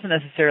doesn't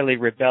necessarily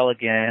rebel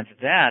against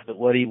that, but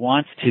what he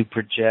wants to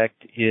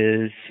project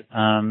is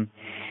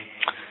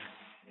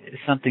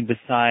something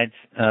besides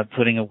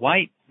putting a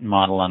white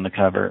model on the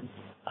cover.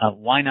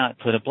 Why not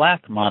put a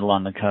black model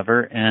on the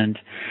cover, and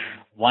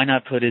why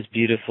not put his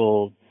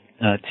beautiful,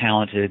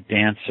 talented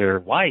dancer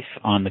wife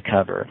on the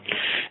cover?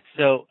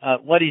 So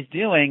what he's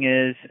doing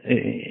is,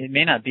 it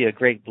may not be a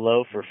great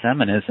blow for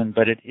feminism,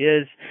 but it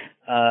is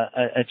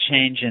a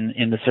change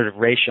in the sort of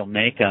racial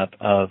makeup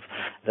of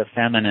the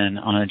feminine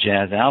on a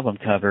jazz album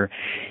cover.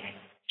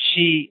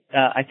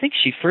 I think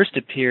she first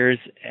appears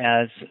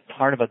as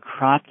part of a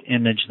cropped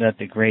image that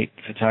the great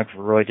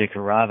photographer Roy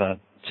DeCarava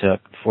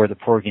took for the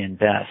Porgy and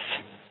Bess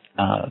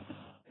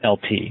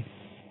LP.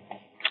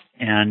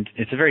 And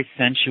it's a very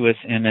sensuous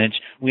image.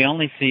 We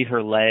only see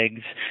her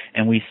legs,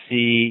 and we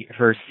see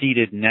her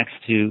seated next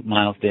to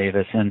Miles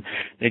Davis. And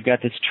they've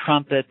got this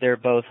trumpet they're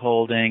both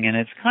holding, and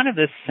it's kind of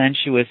this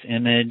sensuous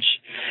image.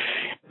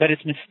 But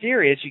it's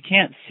mysterious. You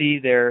can't see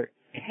their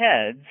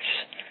heads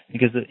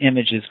because the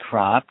image is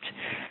cropped.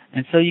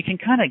 And so you can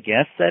kind of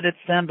guess that it's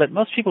them, but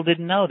most people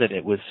didn't know that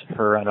it was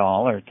her at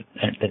all, or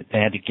that they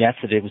had to guess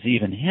that it was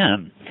even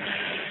him.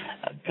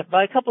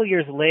 By a couple of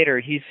years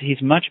later,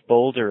 he's much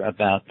bolder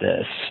about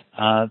this.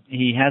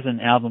 He has an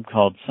album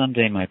called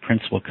Someday My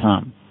Prince Will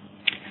Come,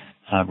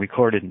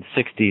 recorded in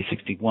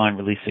 61,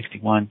 released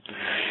 61.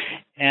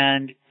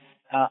 And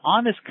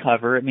on this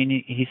cover, I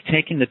mean, he's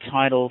taking the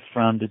title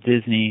from the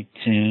Disney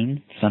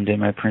tune, Someday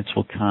My Prince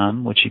Will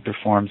Come, which he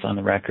performs on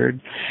the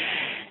record.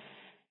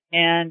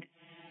 And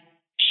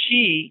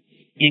she,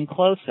 in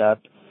close-up,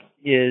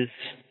 is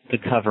the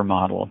cover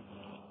model.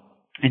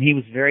 And he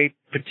was very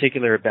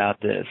particular about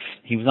this.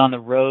 He was on the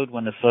road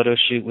when the photo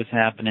shoot was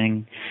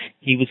happening.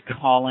 He was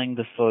calling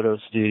the photo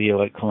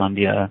studio at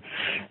Columbia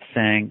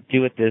saying,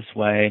 do it this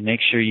way,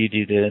 make sure you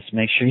do this,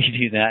 make sure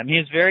you do that. I mean,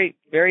 he was very,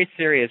 very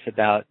serious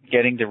about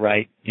getting the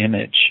right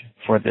image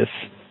for this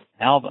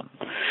album.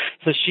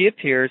 So she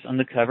appears on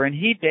the cover, and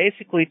he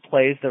basically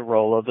plays the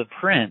role of the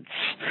prince.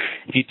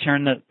 If you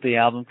turn the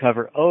album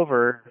cover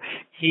over,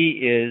 he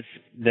is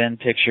then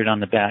pictured on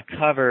the back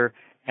cover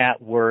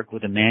at work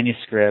with a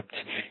manuscript.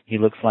 He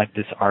looks like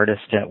this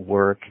artist at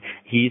work.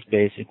 He's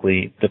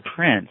basically the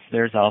prince.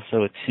 There's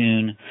also a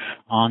tune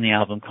on the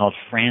album called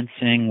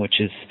Francing, which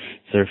is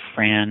sort of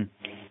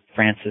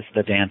Francis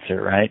the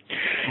dancer, right?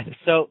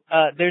 So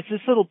there's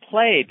this little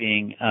play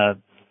being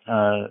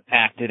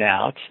acted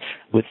out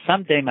with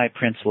Someday My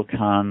Prince Will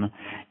Come.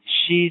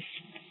 She's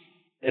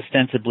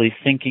ostensibly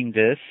thinking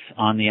this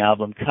on the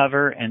album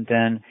cover, and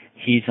then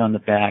he's on the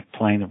back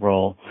playing the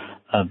role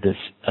of this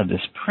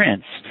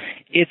prince.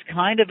 It's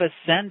kind of a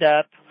send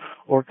up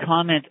or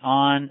comment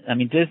on, I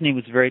mean, Disney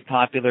was very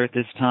popular at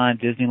this time.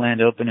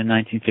 Disneyland opened in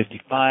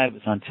 1955. It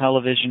was on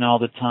television all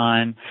the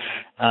time.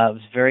 It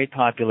was a very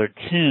popular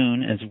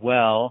tune as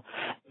well.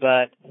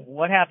 But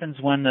what happens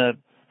when the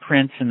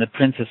prince and the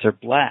princess are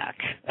black?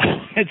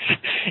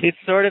 It's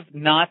sort of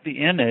not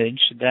the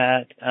image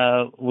that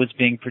was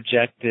being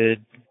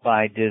projected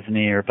by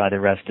Disney or by the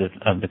rest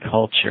of the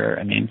culture.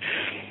 I mean,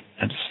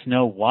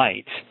 Snow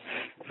White.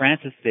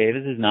 Frances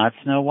Davis is not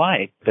Snow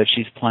White, but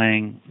she's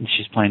playing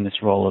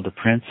this role of the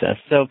princess.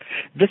 So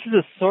this is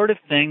a sort of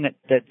thing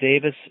that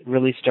Davis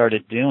really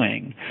started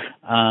doing.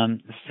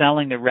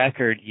 Selling the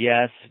record,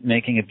 yes.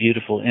 Making a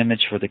beautiful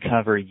image for the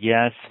cover,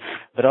 yes.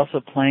 But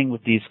also playing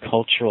with these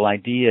cultural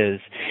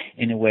ideas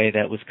in a way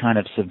that was kind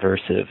of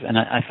subversive. And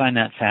I find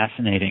that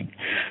fascinating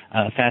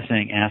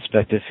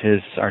aspect of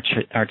his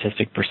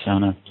artistic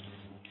persona.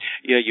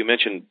 Yeah, you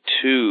mentioned,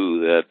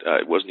 too,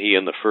 that wasn't he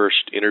in the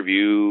first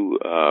interview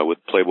with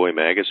Playboy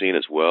magazine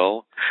as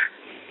well?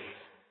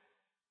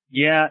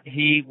 Yeah,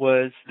 he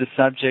was the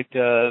subject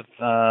of,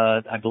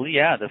 I believe,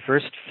 the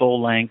first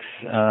full-length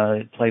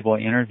Playboy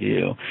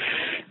interview.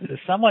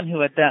 Someone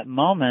who at that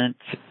moment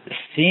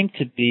seemed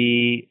to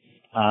be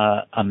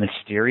a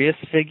mysterious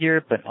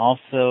figure, but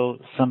also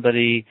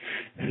somebody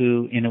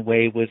who, in a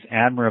way, was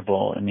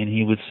admirable. I mean,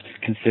 he was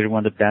considered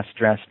one of the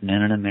best-dressed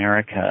men in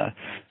America.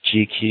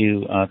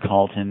 GQ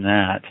called him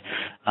that.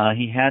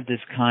 He had this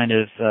kind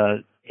of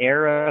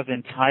era of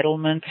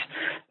entitlement,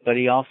 but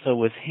he also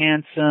was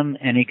handsome,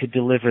 and he could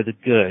deliver the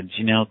goods.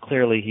 You know,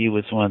 clearly he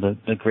was one of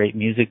the great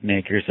music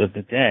makers of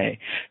the day.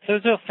 So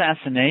there's a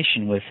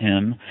fascination with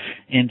him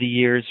in the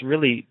years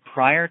really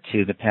prior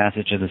to the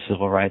passage of the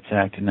Civil Rights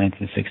Act in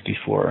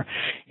 1964.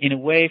 In a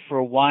way, for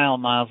a while,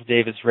 Miles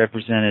Davis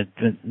represented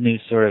the new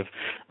sort of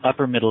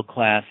upper middle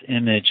class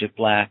image of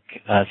black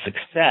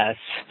success.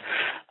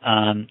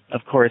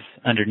 Of course,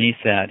 underneath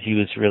that, he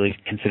was really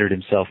considered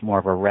himself more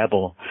of a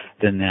rebel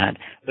than that.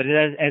 But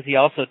as he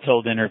also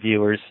told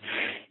interviewers,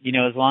 you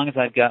know, as long as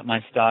I've got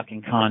my stock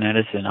in Con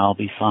Edison, I'll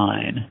be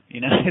fine.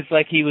 You know, it's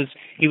like he was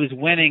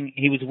winning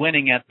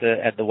at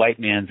the white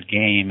man's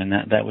game, and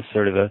that was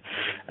sort of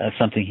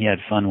something he had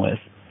fun with.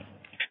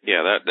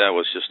 Yeah, that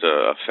was just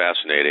a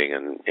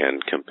fascinating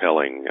and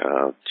compelling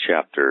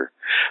chapter.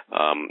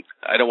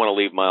 I don't want to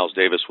leave Miles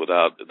Davis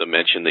without the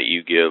mention that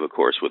you give, of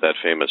course, with that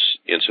famous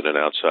incident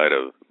outside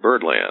of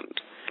Birdland,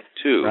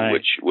 too, right.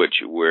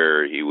 which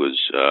where he was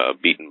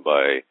beaten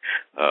by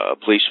a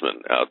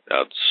policeman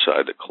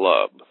outside the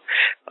club,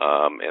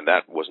 and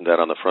that wasn't that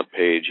on the front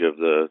page of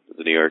the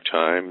New York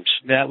Times.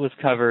 That was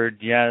covered.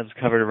 Yeah, it was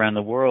covered around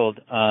the world.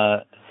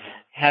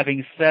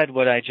 Having said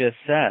what I just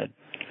said,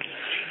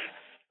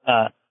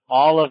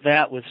 all of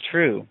that was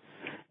true.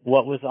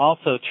 What was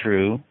also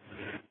true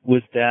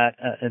was that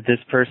this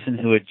person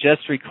who had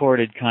just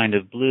recorded Kind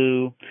of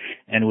Blue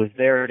and was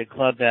there at a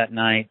club that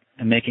night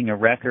and making a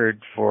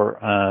record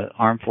for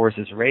Armed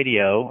Forces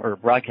Radio, or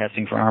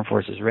broadcasting for Armed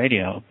Forces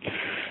Radio,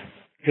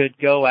 could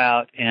go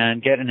out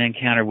and get an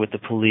encounter with the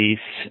police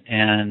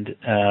and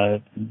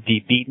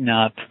be beaten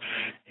up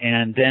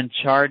and then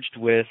charged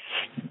with,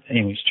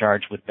 he was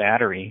charged with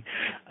battery,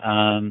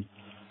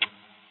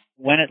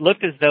 when it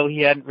looked as though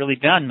he hadn't really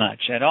done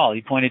much at all.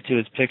 He pointed to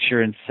his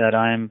picture and said,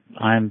 I'm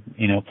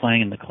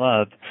playing in the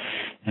club.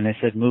 And they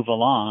said, move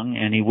along.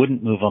 And he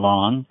wouldn't move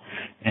along.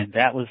 And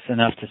that was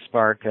enough to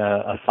spark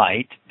a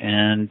fight.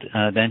 And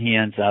then he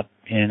ends up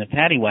in a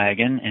paddy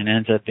wagon and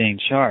ends up being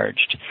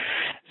charged.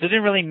 So it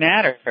didn't really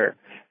matter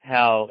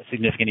how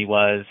significant he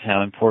was,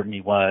 how important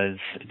he was.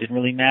 It didn't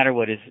really matter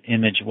what his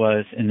image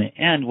was in the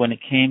end. When it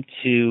came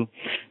to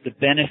the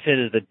benefit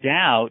of the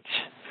doubt,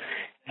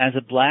 as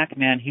a black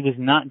man, he was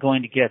not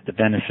going to get the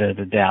benefit of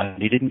the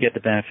doubt. He didn't get the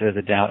benefit of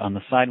the doubt on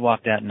the sidewalk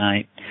that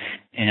night,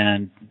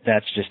 and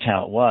that's just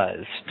how it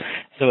was.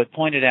 So it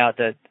pointed out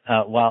that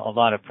while a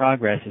lot of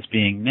progress is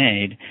being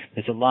made,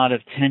 there's a lot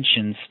of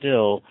tension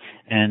still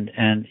and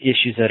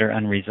issues that are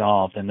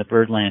unresolved, and the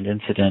Birdland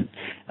incident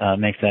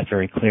makes that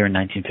very clear in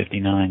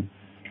 1959.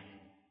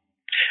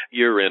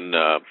 You're in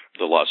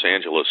the Los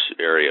Angeles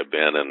area,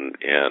 Ben,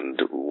 and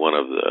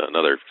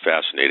another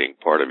fascinating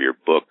part of your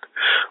book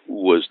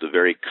was the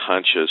very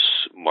conscious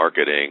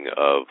marketing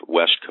of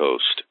West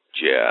Coast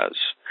jazz.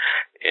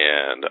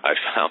 And I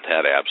found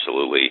that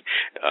absolutely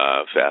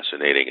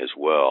fascinating as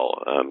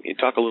well. Can you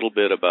talk a little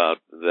bit about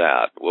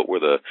that? What were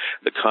the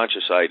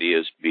conscious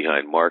ideas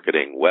behind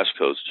marketing West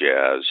Coast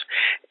jazz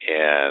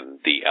and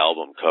the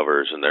album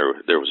covers? And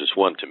there was this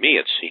one, to me,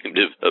 it seemed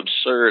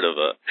absurd, of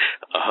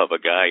a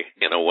guy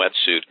in a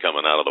wetsuit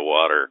coming out of the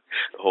water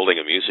holding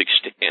a music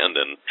stand,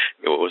 and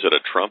was it a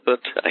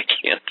trumpet? I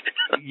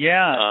can't.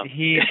 Yeah,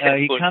 he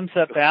comes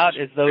up out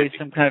as though he's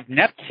some kind of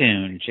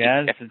Neptune,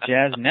 jazz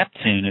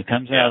Neptune who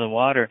comes out of the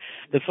water.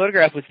 The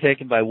photograph was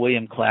taken by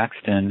William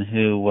Claxton,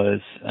 who was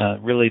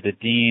really the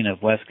dean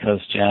of West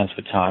Coast jazz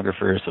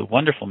photographers, a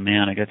wonderful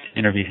man. I got to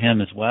interview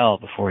him as well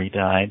before he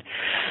died.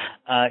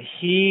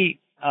 He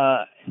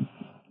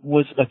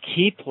was a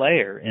key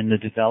player in the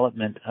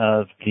development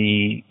of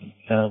the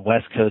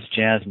West Coast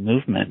jazz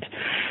movement.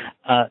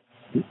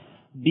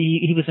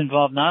 He was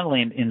involved not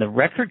only in the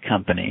record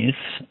companies,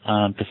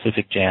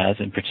 Pacific Jazz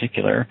in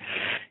particular.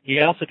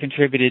 He also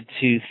contributed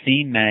to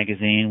Theme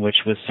magazine, which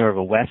was sort of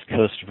a West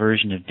Coast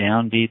version of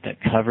Downbeat that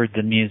covered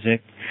the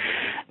music.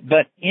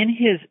 But in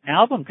his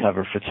album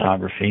cover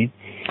photography,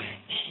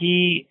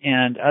 he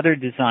and other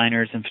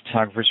designers and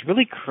photographers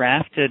really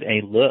crafted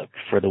a look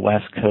for the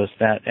West Coast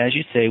that, as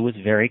you say, was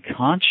very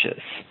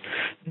conscious.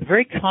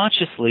 Very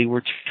consciously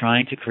were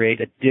trying to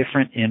create a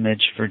different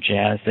image for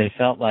jazz. They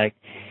felt like,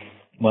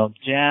 well,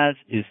 jazz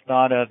is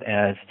thought of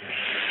as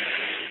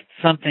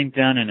something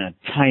done in a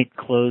tight,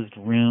 closed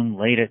room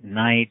late at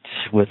night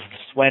with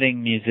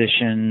sweating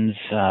musicians,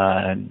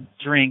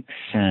 drinks,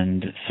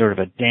 and sort of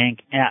a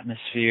dank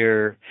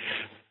atmosphere.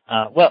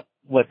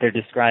 What they're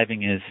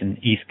describing is an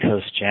East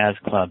Coast jazz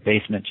club,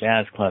 basement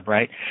jazz club,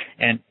 right?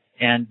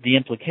 And the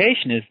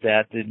implication is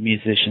that the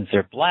musicians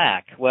are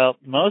black. Well,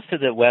 most of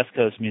the West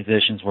Coast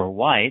musicians were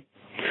white.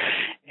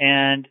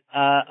 And,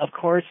 of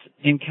course,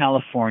 in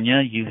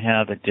California, you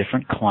have a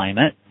different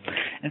climate.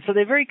 And so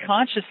they very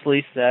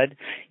consciously said,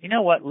 you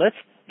know what,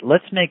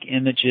 let's make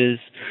images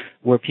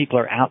where people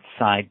are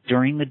outside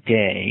during the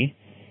day.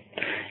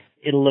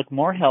 It'll look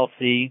more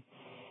healthy.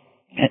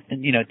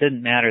 And it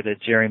didn't matter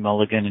that Jerry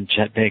Mulligan and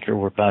Chet Baker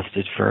were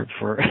busted for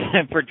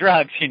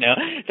drugs,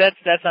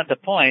 That's not the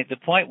point. The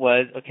point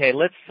was, okay,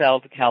 let's sell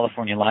the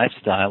California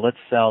lifestyle. Let's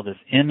sell this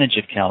image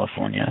of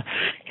California.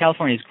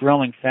 California is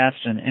growing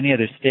faster than any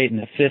other state in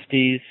the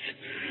 50s.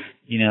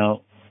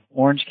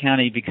 Orange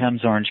County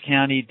becomes Orange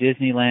County.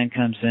 Disneyland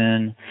comes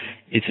in.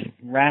 It's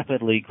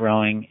rapidly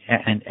growing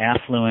and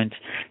affluent.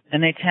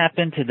 And they tap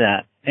into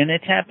that. And they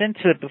tap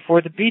into it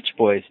before the Beach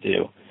Boys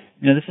do.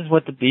 This is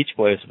what the Beach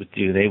Boys would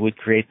do. They would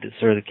create the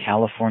sort of the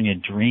California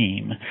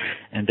dream,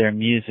 and their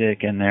music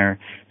and their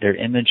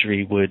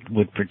imagery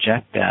would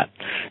project that.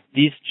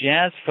 These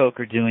jazz folk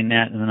are doing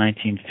that in the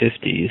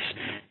 1950s,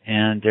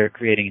 and they're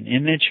creating an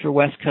image for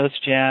West Coast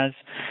jazz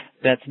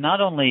that's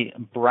not only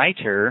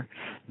brighter,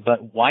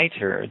 but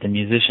whiter. The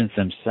musicians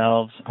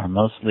themselves are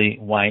mostly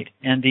white,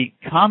 and the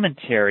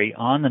commentary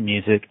on the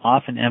music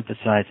often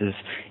emphasizes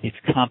its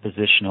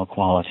compositional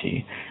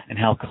quality and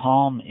how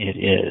calm it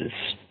is.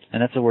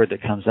 and that's a word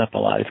that comes up a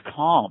lot, is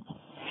calm.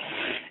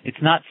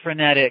 It's not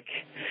frenetic.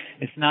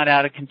 It's not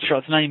out of control.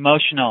 It's not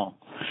emotional.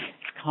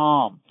 It's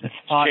calm. It's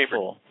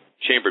thoughtful.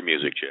 Chamber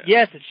music, Jeff.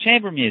 Yes, it's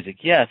chamber music.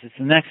 Yes, it's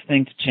the next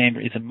thing to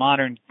chamber. It's a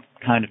modern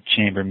kind of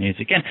chamber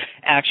music. And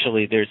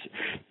actually,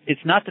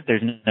 it's not that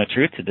there's no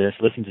truth to this.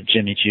 Listen to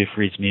Jimmy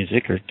Giuffre's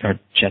music or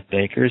Chet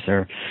Baker's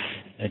or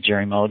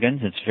Jerry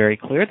Mulligan's. It's very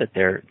clear that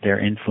they're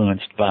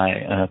influenced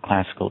by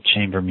classical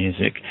chamber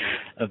music.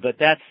 But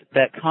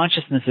that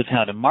consciousness of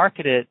how to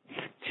market it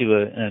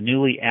to a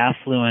newly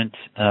affluent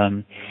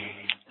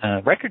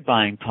record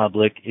buying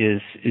public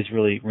is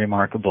really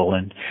remarkable,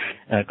 and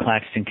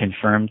Claxton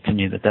confirmed to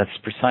me that that's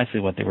precisely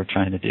what they were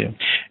trying to do.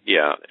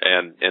 Yeah,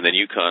 and then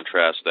you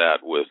contrast that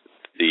with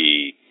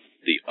the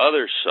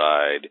other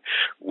side,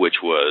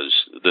 which was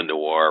the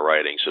noir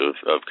writings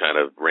of kind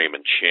of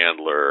Raymond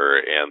Chandler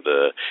and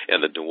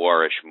the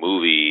noirish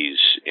movies,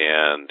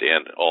 and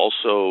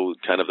also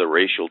kind of the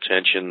racial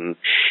tension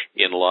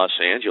in Los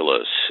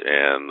Angeles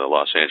and the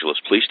Los Angeles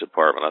Police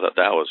Department. I thought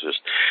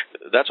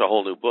that's a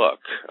whole new book,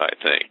 I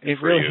think. It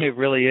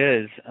really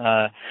is.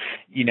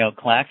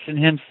 Claxton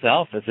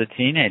himself as a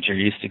teenager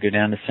used to go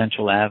down to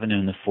Central Avenue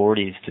in the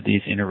 40s to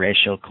these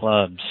interracial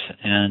clubs,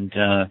 and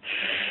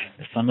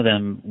some of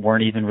them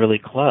weren't even really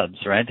clubs,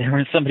 right? They were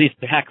in somebody's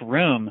back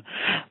room.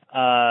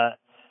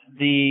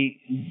 The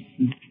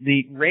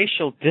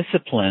racial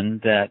discipline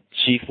that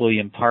Chief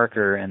William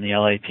Parker and the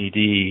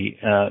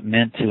LAPD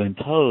meant to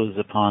impose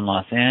upon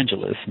Los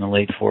Angeles in the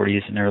late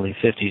 40s and early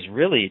 50s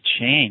really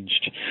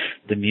changed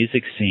the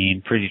music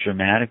scene pretty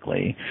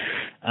dramatically.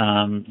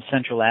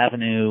 Central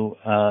Avenue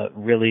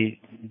really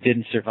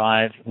didn't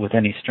survive with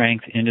any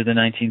strength into the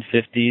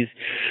 1950s.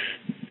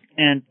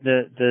 And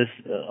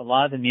a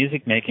lot of the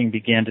music making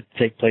began to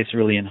take place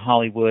really in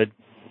Hollywood,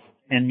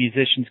 and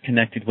musicians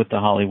connected with the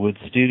Hollywood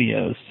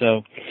studios.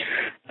 So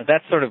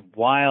that sort of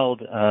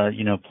wild,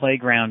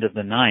 playground of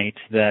the night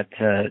that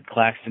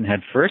Claxton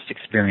had first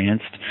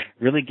experienced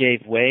really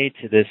gave way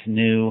to this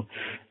new,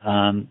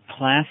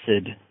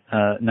 placid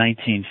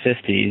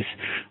 1950s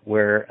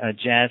where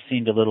jazz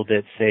seemed a little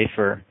bit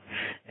safer,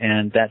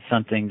 and that's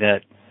something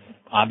that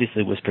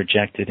obviously was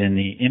projected in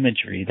the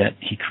imagery that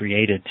he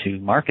created to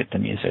market the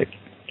music.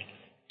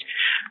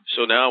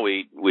 So now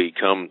we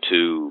come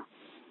to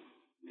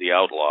the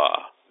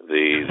outlaw,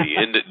 the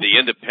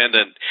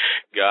independent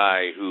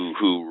guy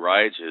who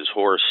rides his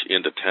horse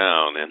into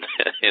town, and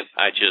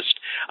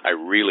I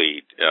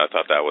really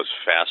thought that was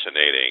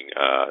fascinating.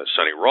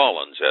 Sonny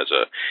Rollins as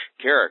a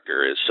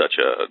character is such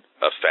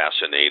a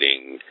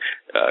fascinating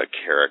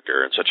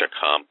character and such a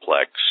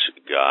complex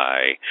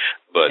guy,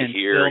 but and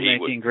here still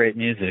making great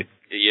music.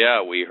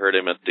 Yeah, we heard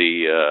him at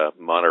the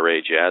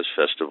Monterey Jazz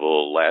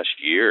Festival last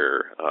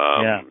year.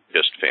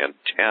 Just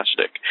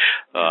fantastic.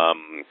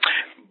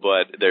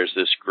 But there's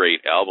this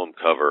great album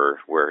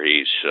cover where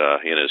he's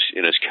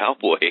in his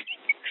cowboy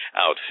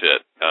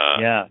outfit,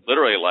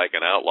 literally like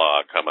an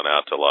outlaw coming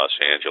out to Los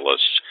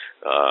Angeles.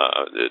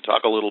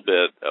 Talk a little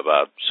bit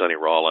about Sonny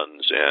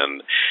Rollins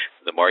and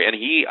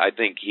I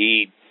think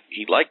he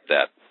liked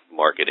that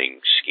marketing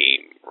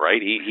scheme,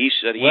 right? He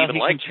said he even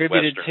liked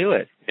contributed Western to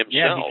it himself.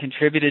 Yeah, he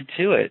contributed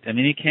to it. I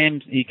mean,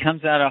 he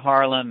comes out of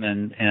Harlem,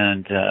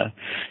 and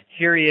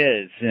here he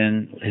is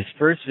in his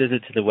first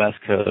visit to the West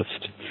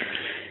Coast,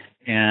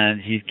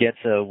 and he gets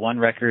a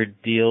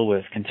one-record deal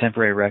with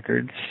Contemporary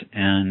Records,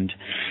 and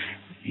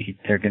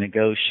they're going to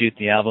go shoot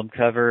the album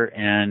cover,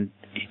 and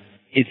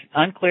it's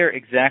unclear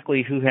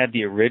exactly who had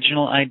the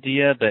original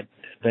idea,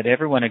 but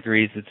everyone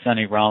agrees that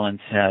Sonny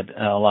Rollins had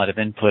a lot of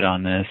input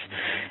on this.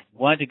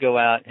 Wanted to go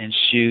out and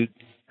shoot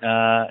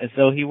as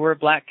though he were a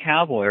black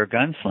cowboy or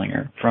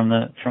gunslinger from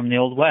the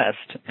Old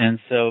West, and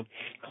so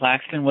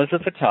Claxton was a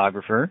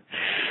photographer.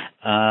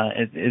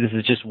 This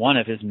is just one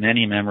of his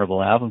many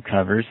memorable album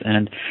covers,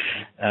 and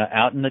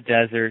out in the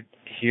desert,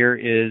 here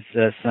is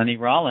Sonny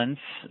Rollins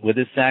with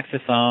his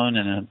saxophone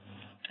and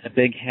a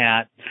big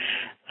hat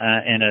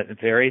and a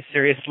very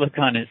serious look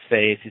on his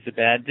face. He's a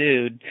bad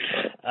dude.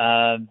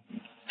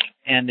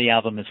 And the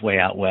album is Way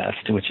Out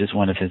West, which is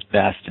one of his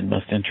best and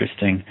most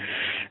interesting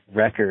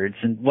records.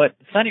 And what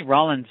Sonny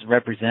Rollins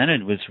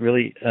represented was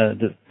really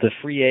the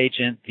free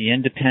agent, the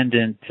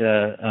independent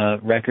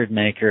record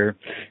maker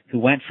who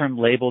went from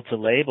label to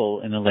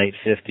label in the late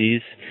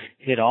 50s,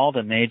 hit all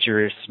the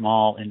major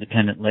small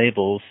independent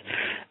labels.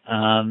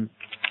 And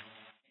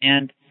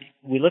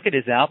we look at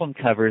his album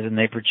covers and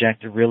they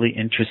project a really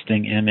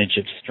interesting image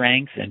of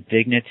strength and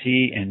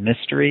dignity and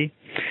mystery.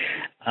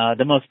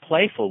 The most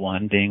playful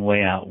one being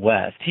Way Out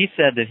West. He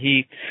said that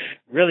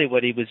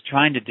what he was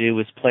trying to do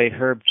was play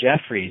Herb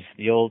Jeffries,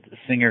 the old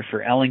singer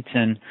for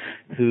Ellington,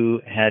 who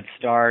had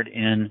starred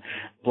in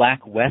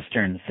black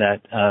westerns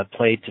that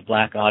played to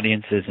black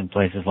audiences in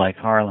places like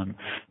Harlem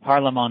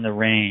on the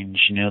Range,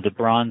 the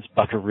Bronze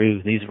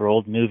Buckaroo. These were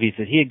old movies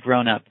that he had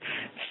grown up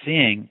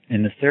seeing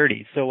in the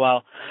 30s. So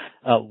while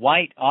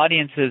white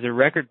audiences or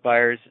record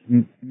buyers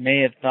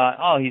may have thought,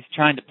 oh, he's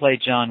trying to play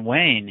John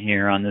Wayne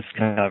here on this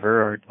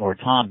cover, or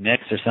Tom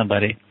Mix or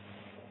somebody,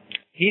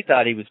 he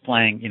thought he was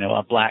playing,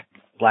 a black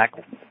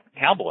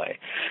cowboy.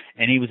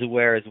 And he was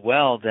aware as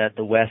well that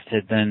the West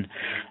had been,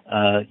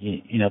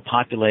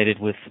 populated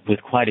with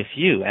quite a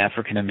few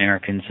African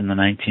Americans in the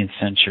 19th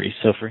century.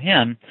 So for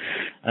him,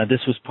 this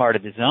was part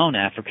of his own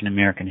African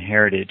American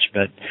heritage,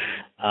 but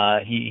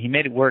he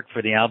made it work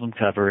for the album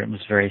cover. It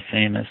was very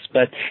famous.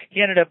 But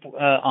he ended up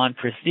on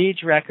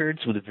Prestige Records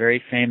with a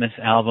very famous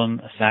album,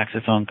 a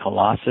saxophone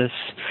Colossus,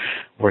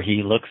 where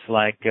he looks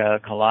like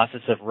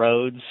Colossus of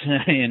Rhodes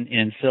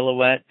in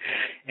silhouette.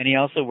 And he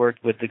also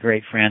worked with the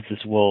great Francis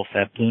Wolff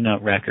at Blue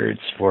Note Records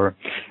for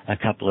a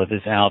couple of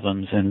his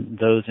albums, and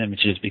those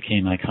images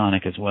became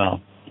iconic as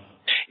well.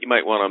 You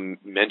might want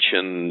to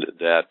mention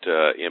that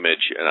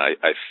image, and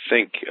I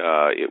think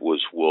it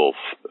was Wolff,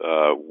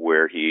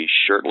 where he's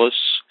shirtless,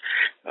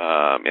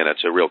 and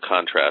it's a real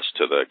contrast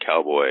to the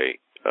Cowboy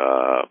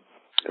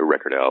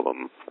record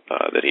album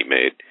that he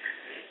made.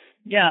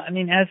 Yeah, I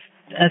mean,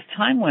 as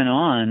time went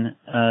on,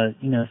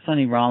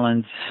 Sonny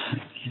Rollins,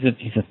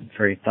 he's a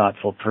very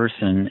thoughtful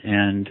person,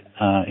 and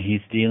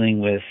he's dealing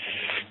with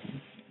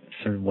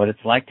sort of what it's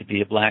like to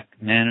be a black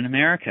man in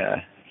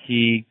America.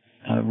 He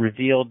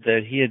revealed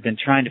that he had been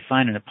trying to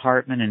find an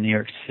apartment in New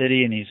York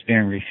City, and he was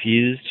being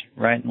refused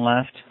right and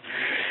left.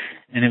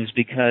 And it was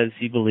because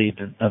he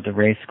believed of the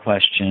race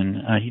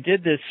question. He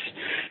did this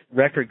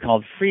record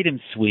called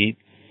Freedom Suite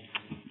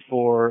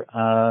for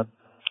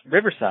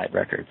Riverside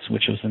Records,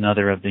 which was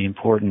another of the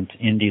important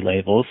indie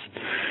labels.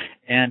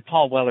 And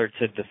Paul Weller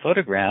took the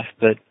photograph,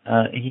 but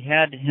he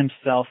had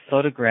himself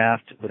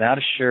photographed without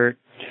a shirt,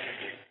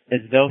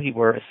 as though he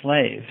were a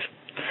slave.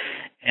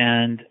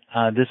 And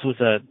this was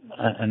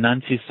a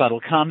none too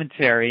subtle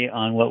commentary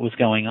on what was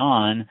going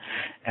on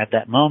at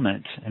that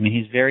moment. I mean,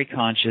 he's very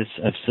conscious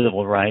of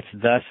civil rights,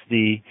 thus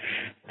the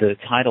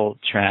title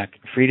track,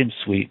 Freedom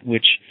Suite,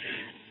 which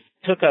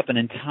took up an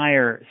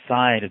entire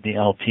side of the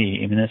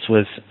LP. I mean, this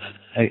was,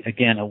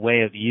 again, a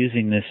way of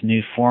using this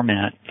new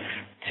format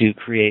to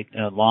create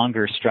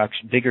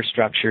bigger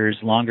structures,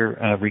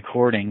 longer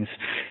recordings.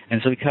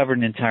 And so we covered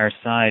an entire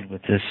side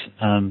with this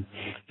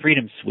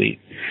Freedom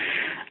Suite.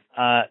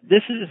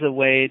 This is a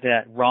way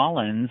that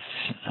Rollins,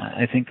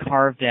 I think,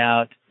 carved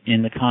out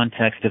in the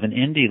context of an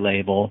indie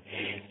label,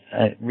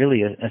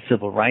 really a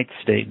civil rights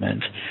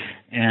statement.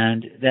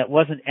 And that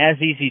wasn't as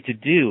easy to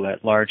do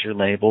at larger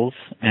labels,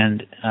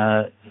 and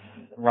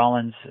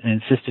Rollins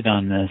insisted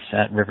on this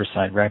at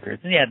Riverside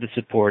Records. And he had the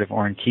support of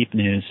Orrin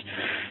Keepnews,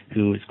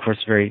 who is, of course,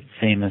 a very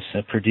famous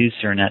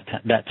producer, and at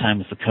that time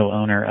was the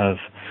co-owner of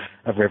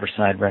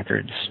Riverside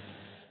Records.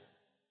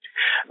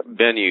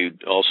 Ben, you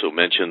also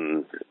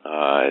mentioned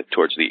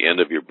towards the end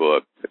of your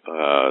book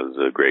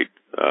the great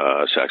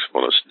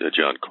saxophonist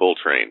John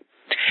Coltrane,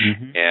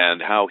 mm-hmm.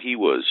 and how he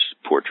was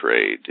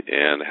portrayed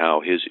and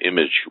how his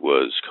image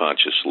was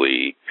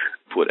consciously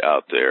put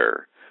out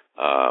there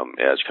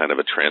as kind of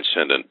a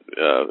transcendent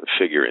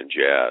figure in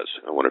jazz.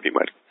 I wonder if you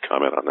might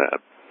comment on that.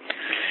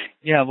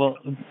 Yeah, well,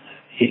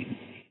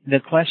 the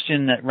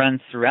question that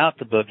runs throughout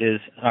the book is,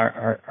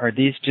 are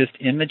these just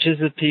images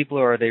of people,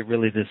 or are they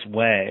really this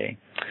way?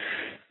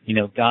 You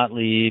know,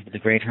 Gottlieb, the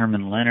great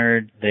Herman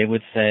Leonard, they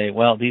would say,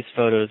 well, these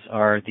photos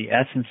are the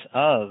essence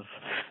of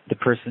the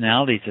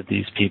personalities of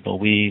these people.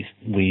 We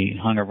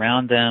hung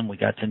around them, we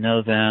got to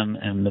know them,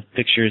 and the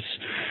pictures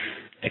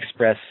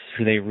express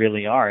who they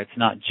really are. It's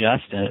not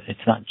just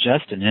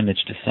an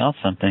image to sell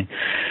something.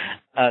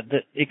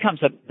 It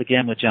comes up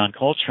again with John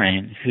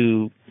Coltrane,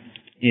 who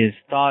is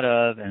thought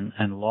of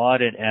and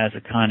lauded as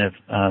a kind of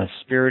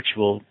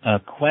spiritual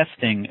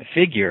questing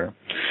figure,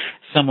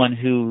 someone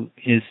who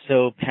is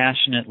so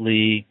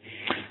passionately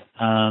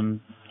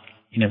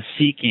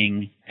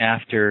seeking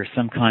after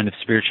some kind of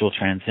spiritual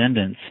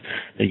transcendence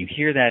that you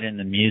hear that in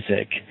the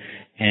music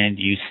and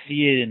you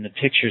see it in the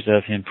pictures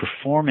of him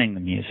performing the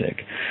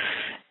music.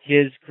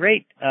 His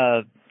great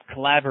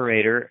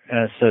collaborator,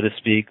 so to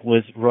speak,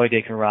 was Roy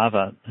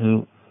DeCarava,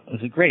 who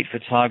was a great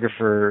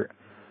photographer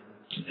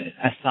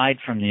aside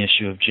from the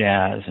issue of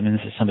jazz. I mean,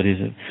 this is somebody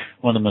who's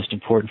one of the most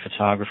important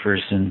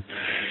photographers in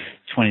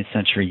 20th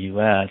century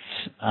U.S.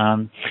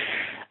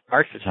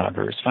 Art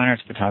photographers, fine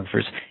arts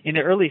photographers. In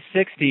the early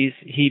 60s,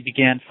 he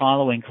began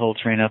following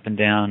Coltrane up and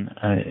down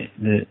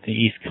the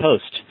East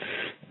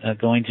Coast,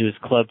 going to his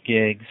club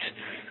gigs,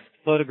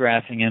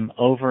 photographing him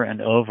over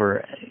and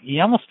over. He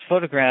almost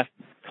photographed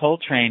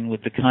Coltrane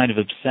with the kind of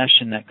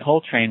obsession that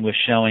Coltrane was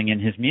showing in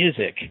his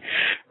music,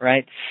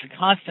 right?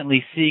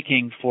 Constantly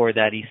seeking for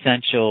that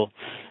essential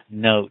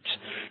note.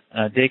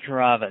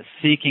 DeCarava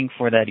seeking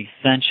for that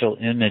essential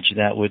image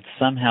that would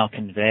somehow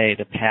convey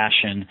the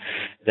passion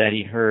that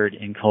he heard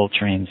in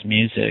Coltrane's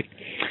music.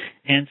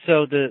 And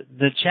so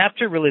the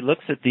chapter really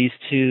looks at these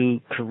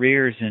two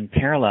careers in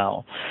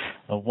parallel.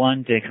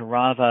 One,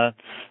 DeCarava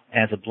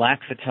as a black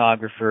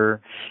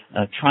photographer,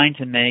 trying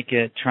to make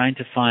it, trying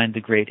to find the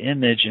great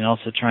image, and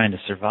also trying to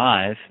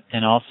survive,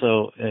 and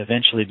also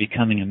eventually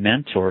becoming a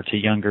mentor to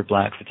younger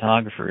black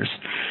photographers.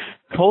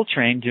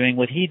 Coltrane doing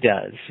what he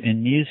does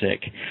in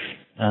music,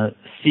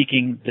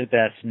 seeking the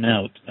best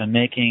note,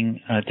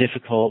 making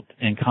difficult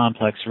and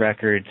complex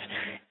records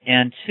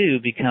and two,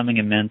 becoming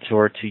a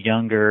mentor to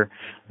younger,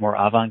 more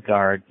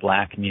avant-garde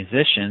black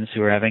musicians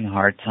who are having a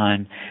hard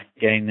time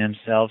getting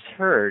themselves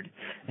heard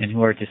and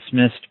who are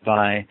dismissed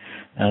by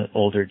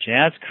older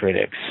jazz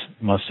critics,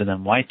 most of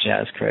them white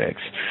jazz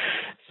critics.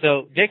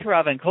 So De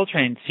Carava and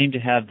Coltrane seem to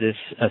have this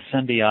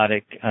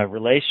symbiotic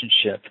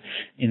relationship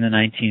in the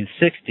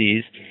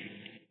 1960s.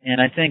 And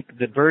I think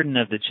the burden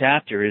of the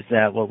chapter is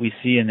that what we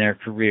see in their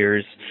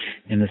careers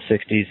in the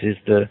 60s is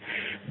the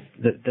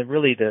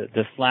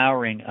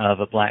flowering of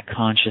a black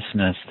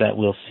consciousness that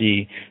we'll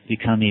see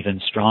become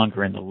even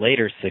stronger in the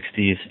later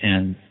 60s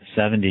and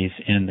 70s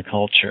in the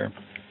culture.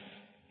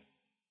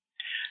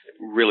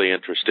 Really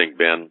interesting,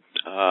 Ben.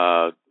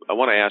 I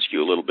want to ask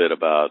you a little bit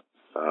about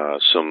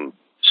some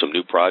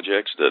new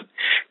projects that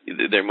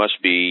there must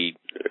be.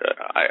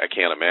 I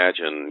can't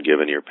imagine,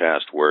 given your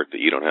past work, that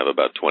you don't have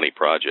about 20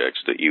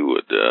 projects that you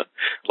would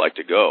like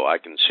to go. I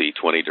can see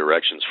 20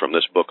 directions from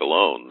this book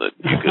alone that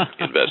you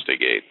could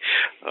investigate.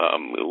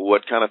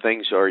 What kind of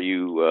things are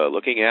you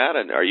looking at,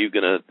 and are you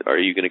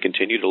gonna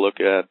continue to look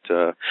at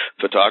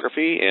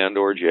photography and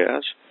or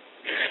jazz?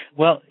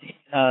 Well,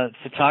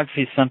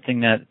 photography is something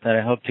that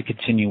I hope to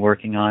continue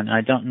working on. I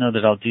don't know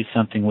that I'll do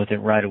something with it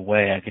right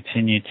away. I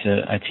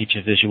teach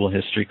a visual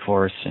history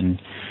course, and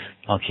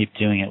I'll keep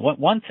doing it.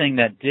 One thing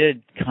that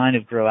did kind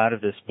of grow out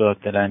of this book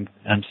that I'm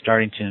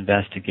starting to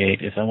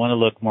investigate is I want to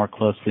look more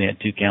closely at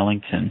Duke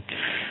Ellington.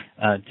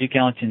 Duke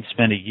Ellington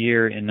spent a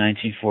year in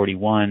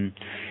 1941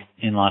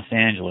 in Los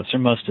Angeles, or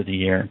most of the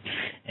year,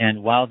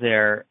 and while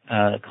there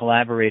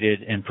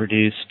collaborated and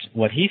produced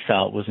what he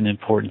felt was an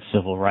important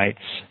civil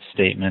rights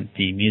statement,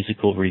 the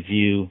musical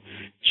review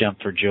Jump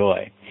for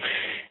Joy.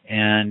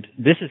 And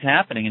this is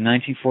happening in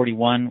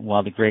 1941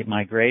 while the Great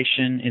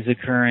Migration is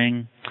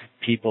occurring.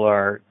 People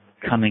are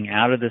coming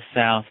out of the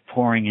South,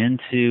 pouring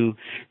into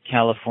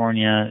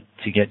California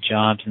to get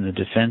jobs in the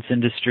defense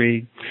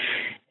industry.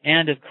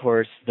 And, of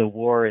course, the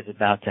war is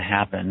about to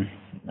happen.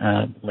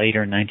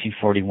 Later in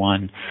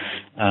 1941,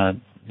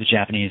 the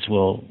Japanese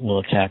will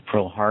attack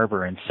Pearl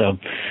Harbor. And so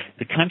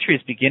the country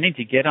is beginning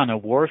to get on a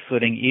war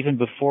footing even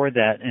before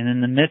that. And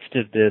in the midst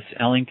of this,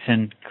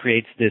 Ellington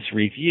creates this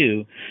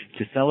review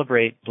to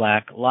celebrate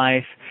black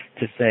life,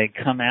 to say,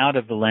 come out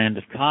of the land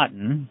of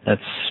cotton.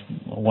 That's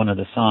one of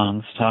the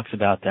songs, talks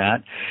about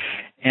that.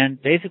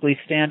 And basically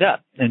stand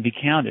up and be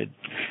counted.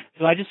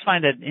 So I just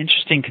find that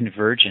interesting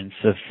convergence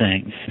of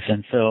things.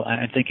 And so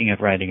I'm thinking of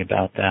writing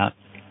about that.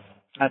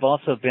 I've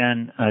also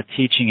been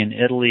teaching in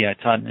Italy. I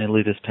taught in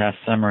Italy this past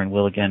summer and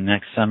will again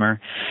next summer.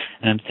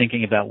 And I'm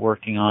thinking about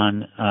working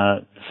on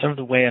sort of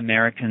the way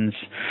Americans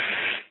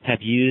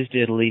have used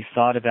Italy,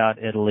 thought about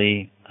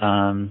Italy,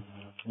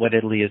 what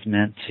Italy has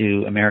meant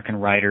to American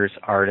writers,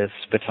 artists,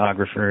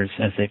 photographers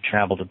as they've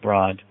traveled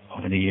abroad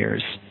over the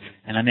years.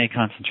 And I may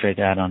concentrate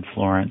that on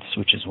Florence,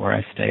 which is where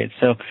I stayed.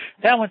 So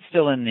that one's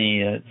still in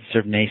the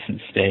sort of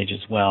nascent stage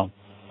as well.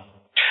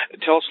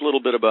 Tell us a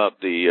little bit about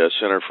the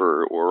Center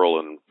for Oral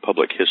and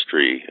Public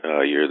History.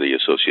 You're the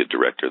associate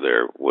director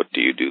there. What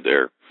do you do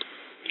there?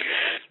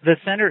 The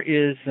center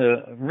is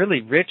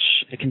really rich.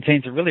 It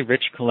contains a really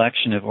rich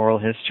collection of oral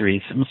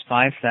histories, almost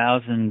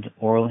 5,000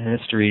 oral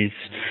histories,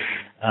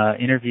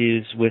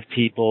 interviews with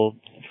people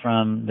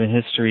from the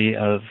history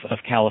of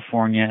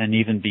California and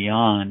even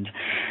beyond.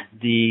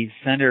 The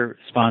center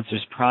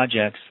sponsors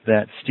projects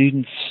that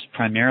students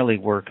primarily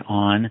work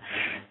on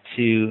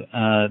to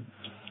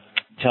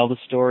tell the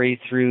story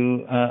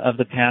of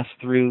the past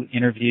through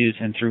interviews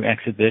and through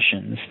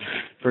exhibitions.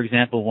 For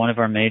example, one of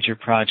our major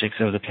projects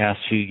over the past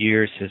few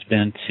years has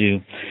been to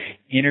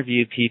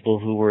interview people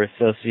who were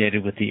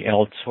associated with the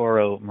El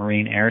Toro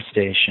Marine Air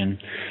Station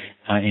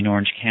in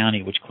Orange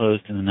County, which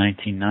closed in the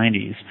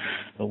 1990s.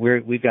 But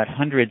we've got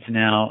hundreds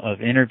now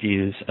of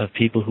interviews of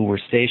people who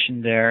were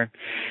stationed there.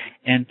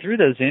 And through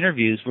those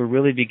interviews, we're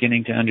really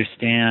beginning to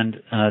understand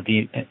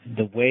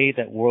the way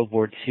that World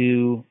War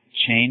II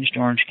changed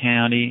Orange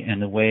County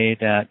and the way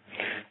that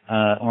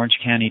Orange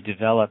County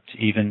developed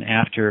even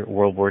after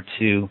World War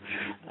II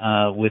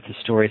with the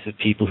stories of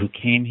people who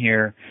came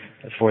here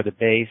for the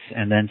base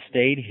and then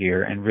stayed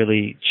here and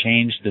really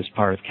changed this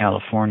part of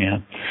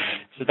California.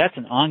 So that's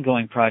an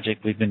ongoing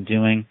project we've been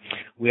doing.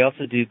 We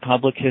also do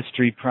public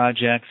history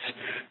projects.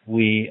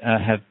 We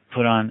have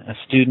put on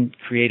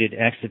student-created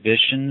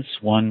exhibitions.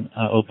 One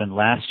opened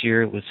last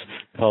year. It was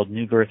called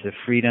New Birth of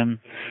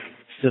Freedom,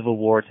 Civil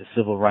War to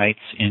Civil Rights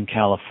in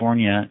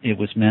California. It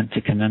was meant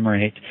to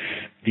commemorate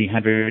the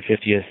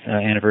 150th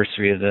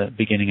anniversary of the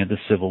beginning of the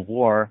Civil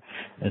War,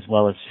 as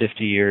well as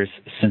 50 years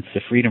since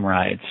the Freedom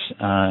Rides.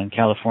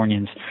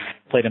 Californians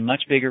played a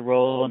much bigger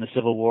role in the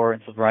Civil War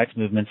and civil rights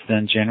movements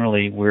than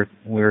generally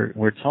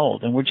we're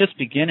told. And we're just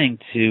beginning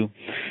to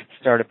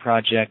start a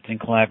project in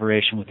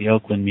collaboration with the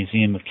Oakland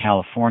Museum of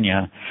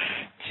California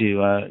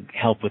to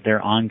help with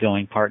their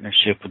ongoing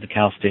partnership with the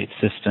Cal State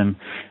system,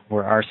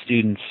 where our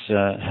students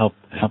help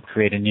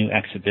create a new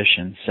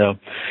exhibition. So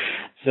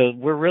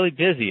we're really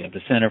busy at the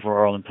Center for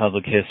Oral and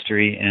Public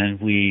History, and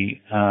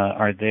we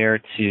are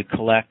there to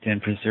collect and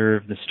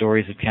preserve the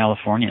stories of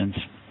Californians.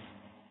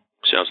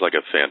 Sounds like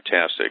a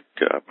fantastic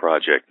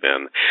project,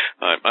 Ben.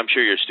 I'm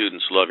sure your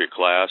students love your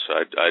class.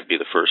 I'd be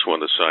the first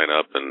one to sign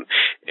up and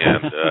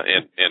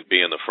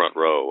be in the front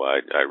row.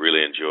 I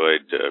really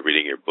enjoyed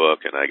reading your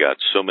book, and I got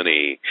so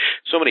many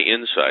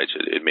insights.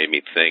 It made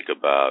me think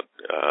about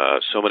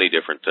so many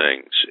different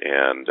things,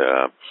 and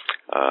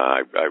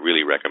I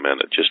really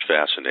recommend it. Just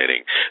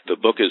fascinating. The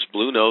book is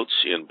Blue Notes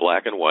in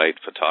Black and White,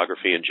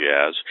 Photography and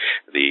Jazz.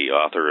 The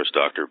author is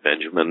Dr.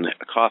 Benjamin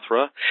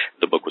Cothra.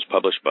 The book was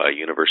published by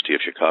University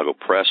of Chicago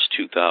Press,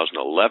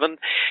 2011.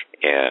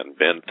 And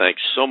Ben,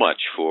 thanks so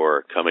much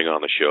for coming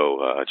on the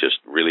show. Just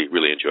really,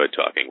 really enjoyed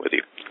talking with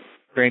you.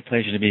 Great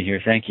pleasure to be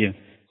here. Thank you.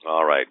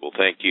 All right. Well,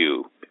 thank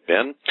you,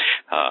 Ben.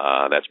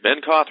 That's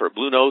Ben Cothra,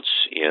 Blue Notes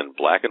in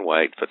Black and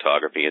White,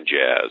 Photography and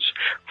Jazz.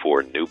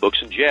 For New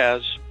Books in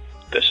Jazz,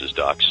 this is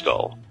Doc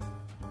Stull.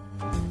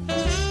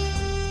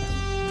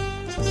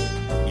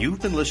 You've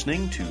been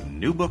listening to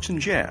New Books in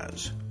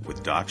Jazz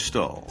with Doc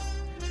Stull.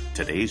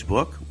 Today's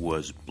book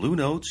was Blue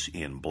Notes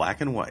in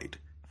Black and White,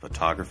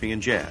 Photography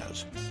and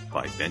Jazz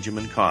by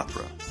Benjamin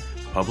Cothra,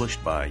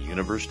 published by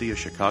University of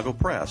Chicago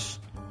Press,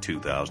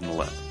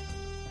 2011.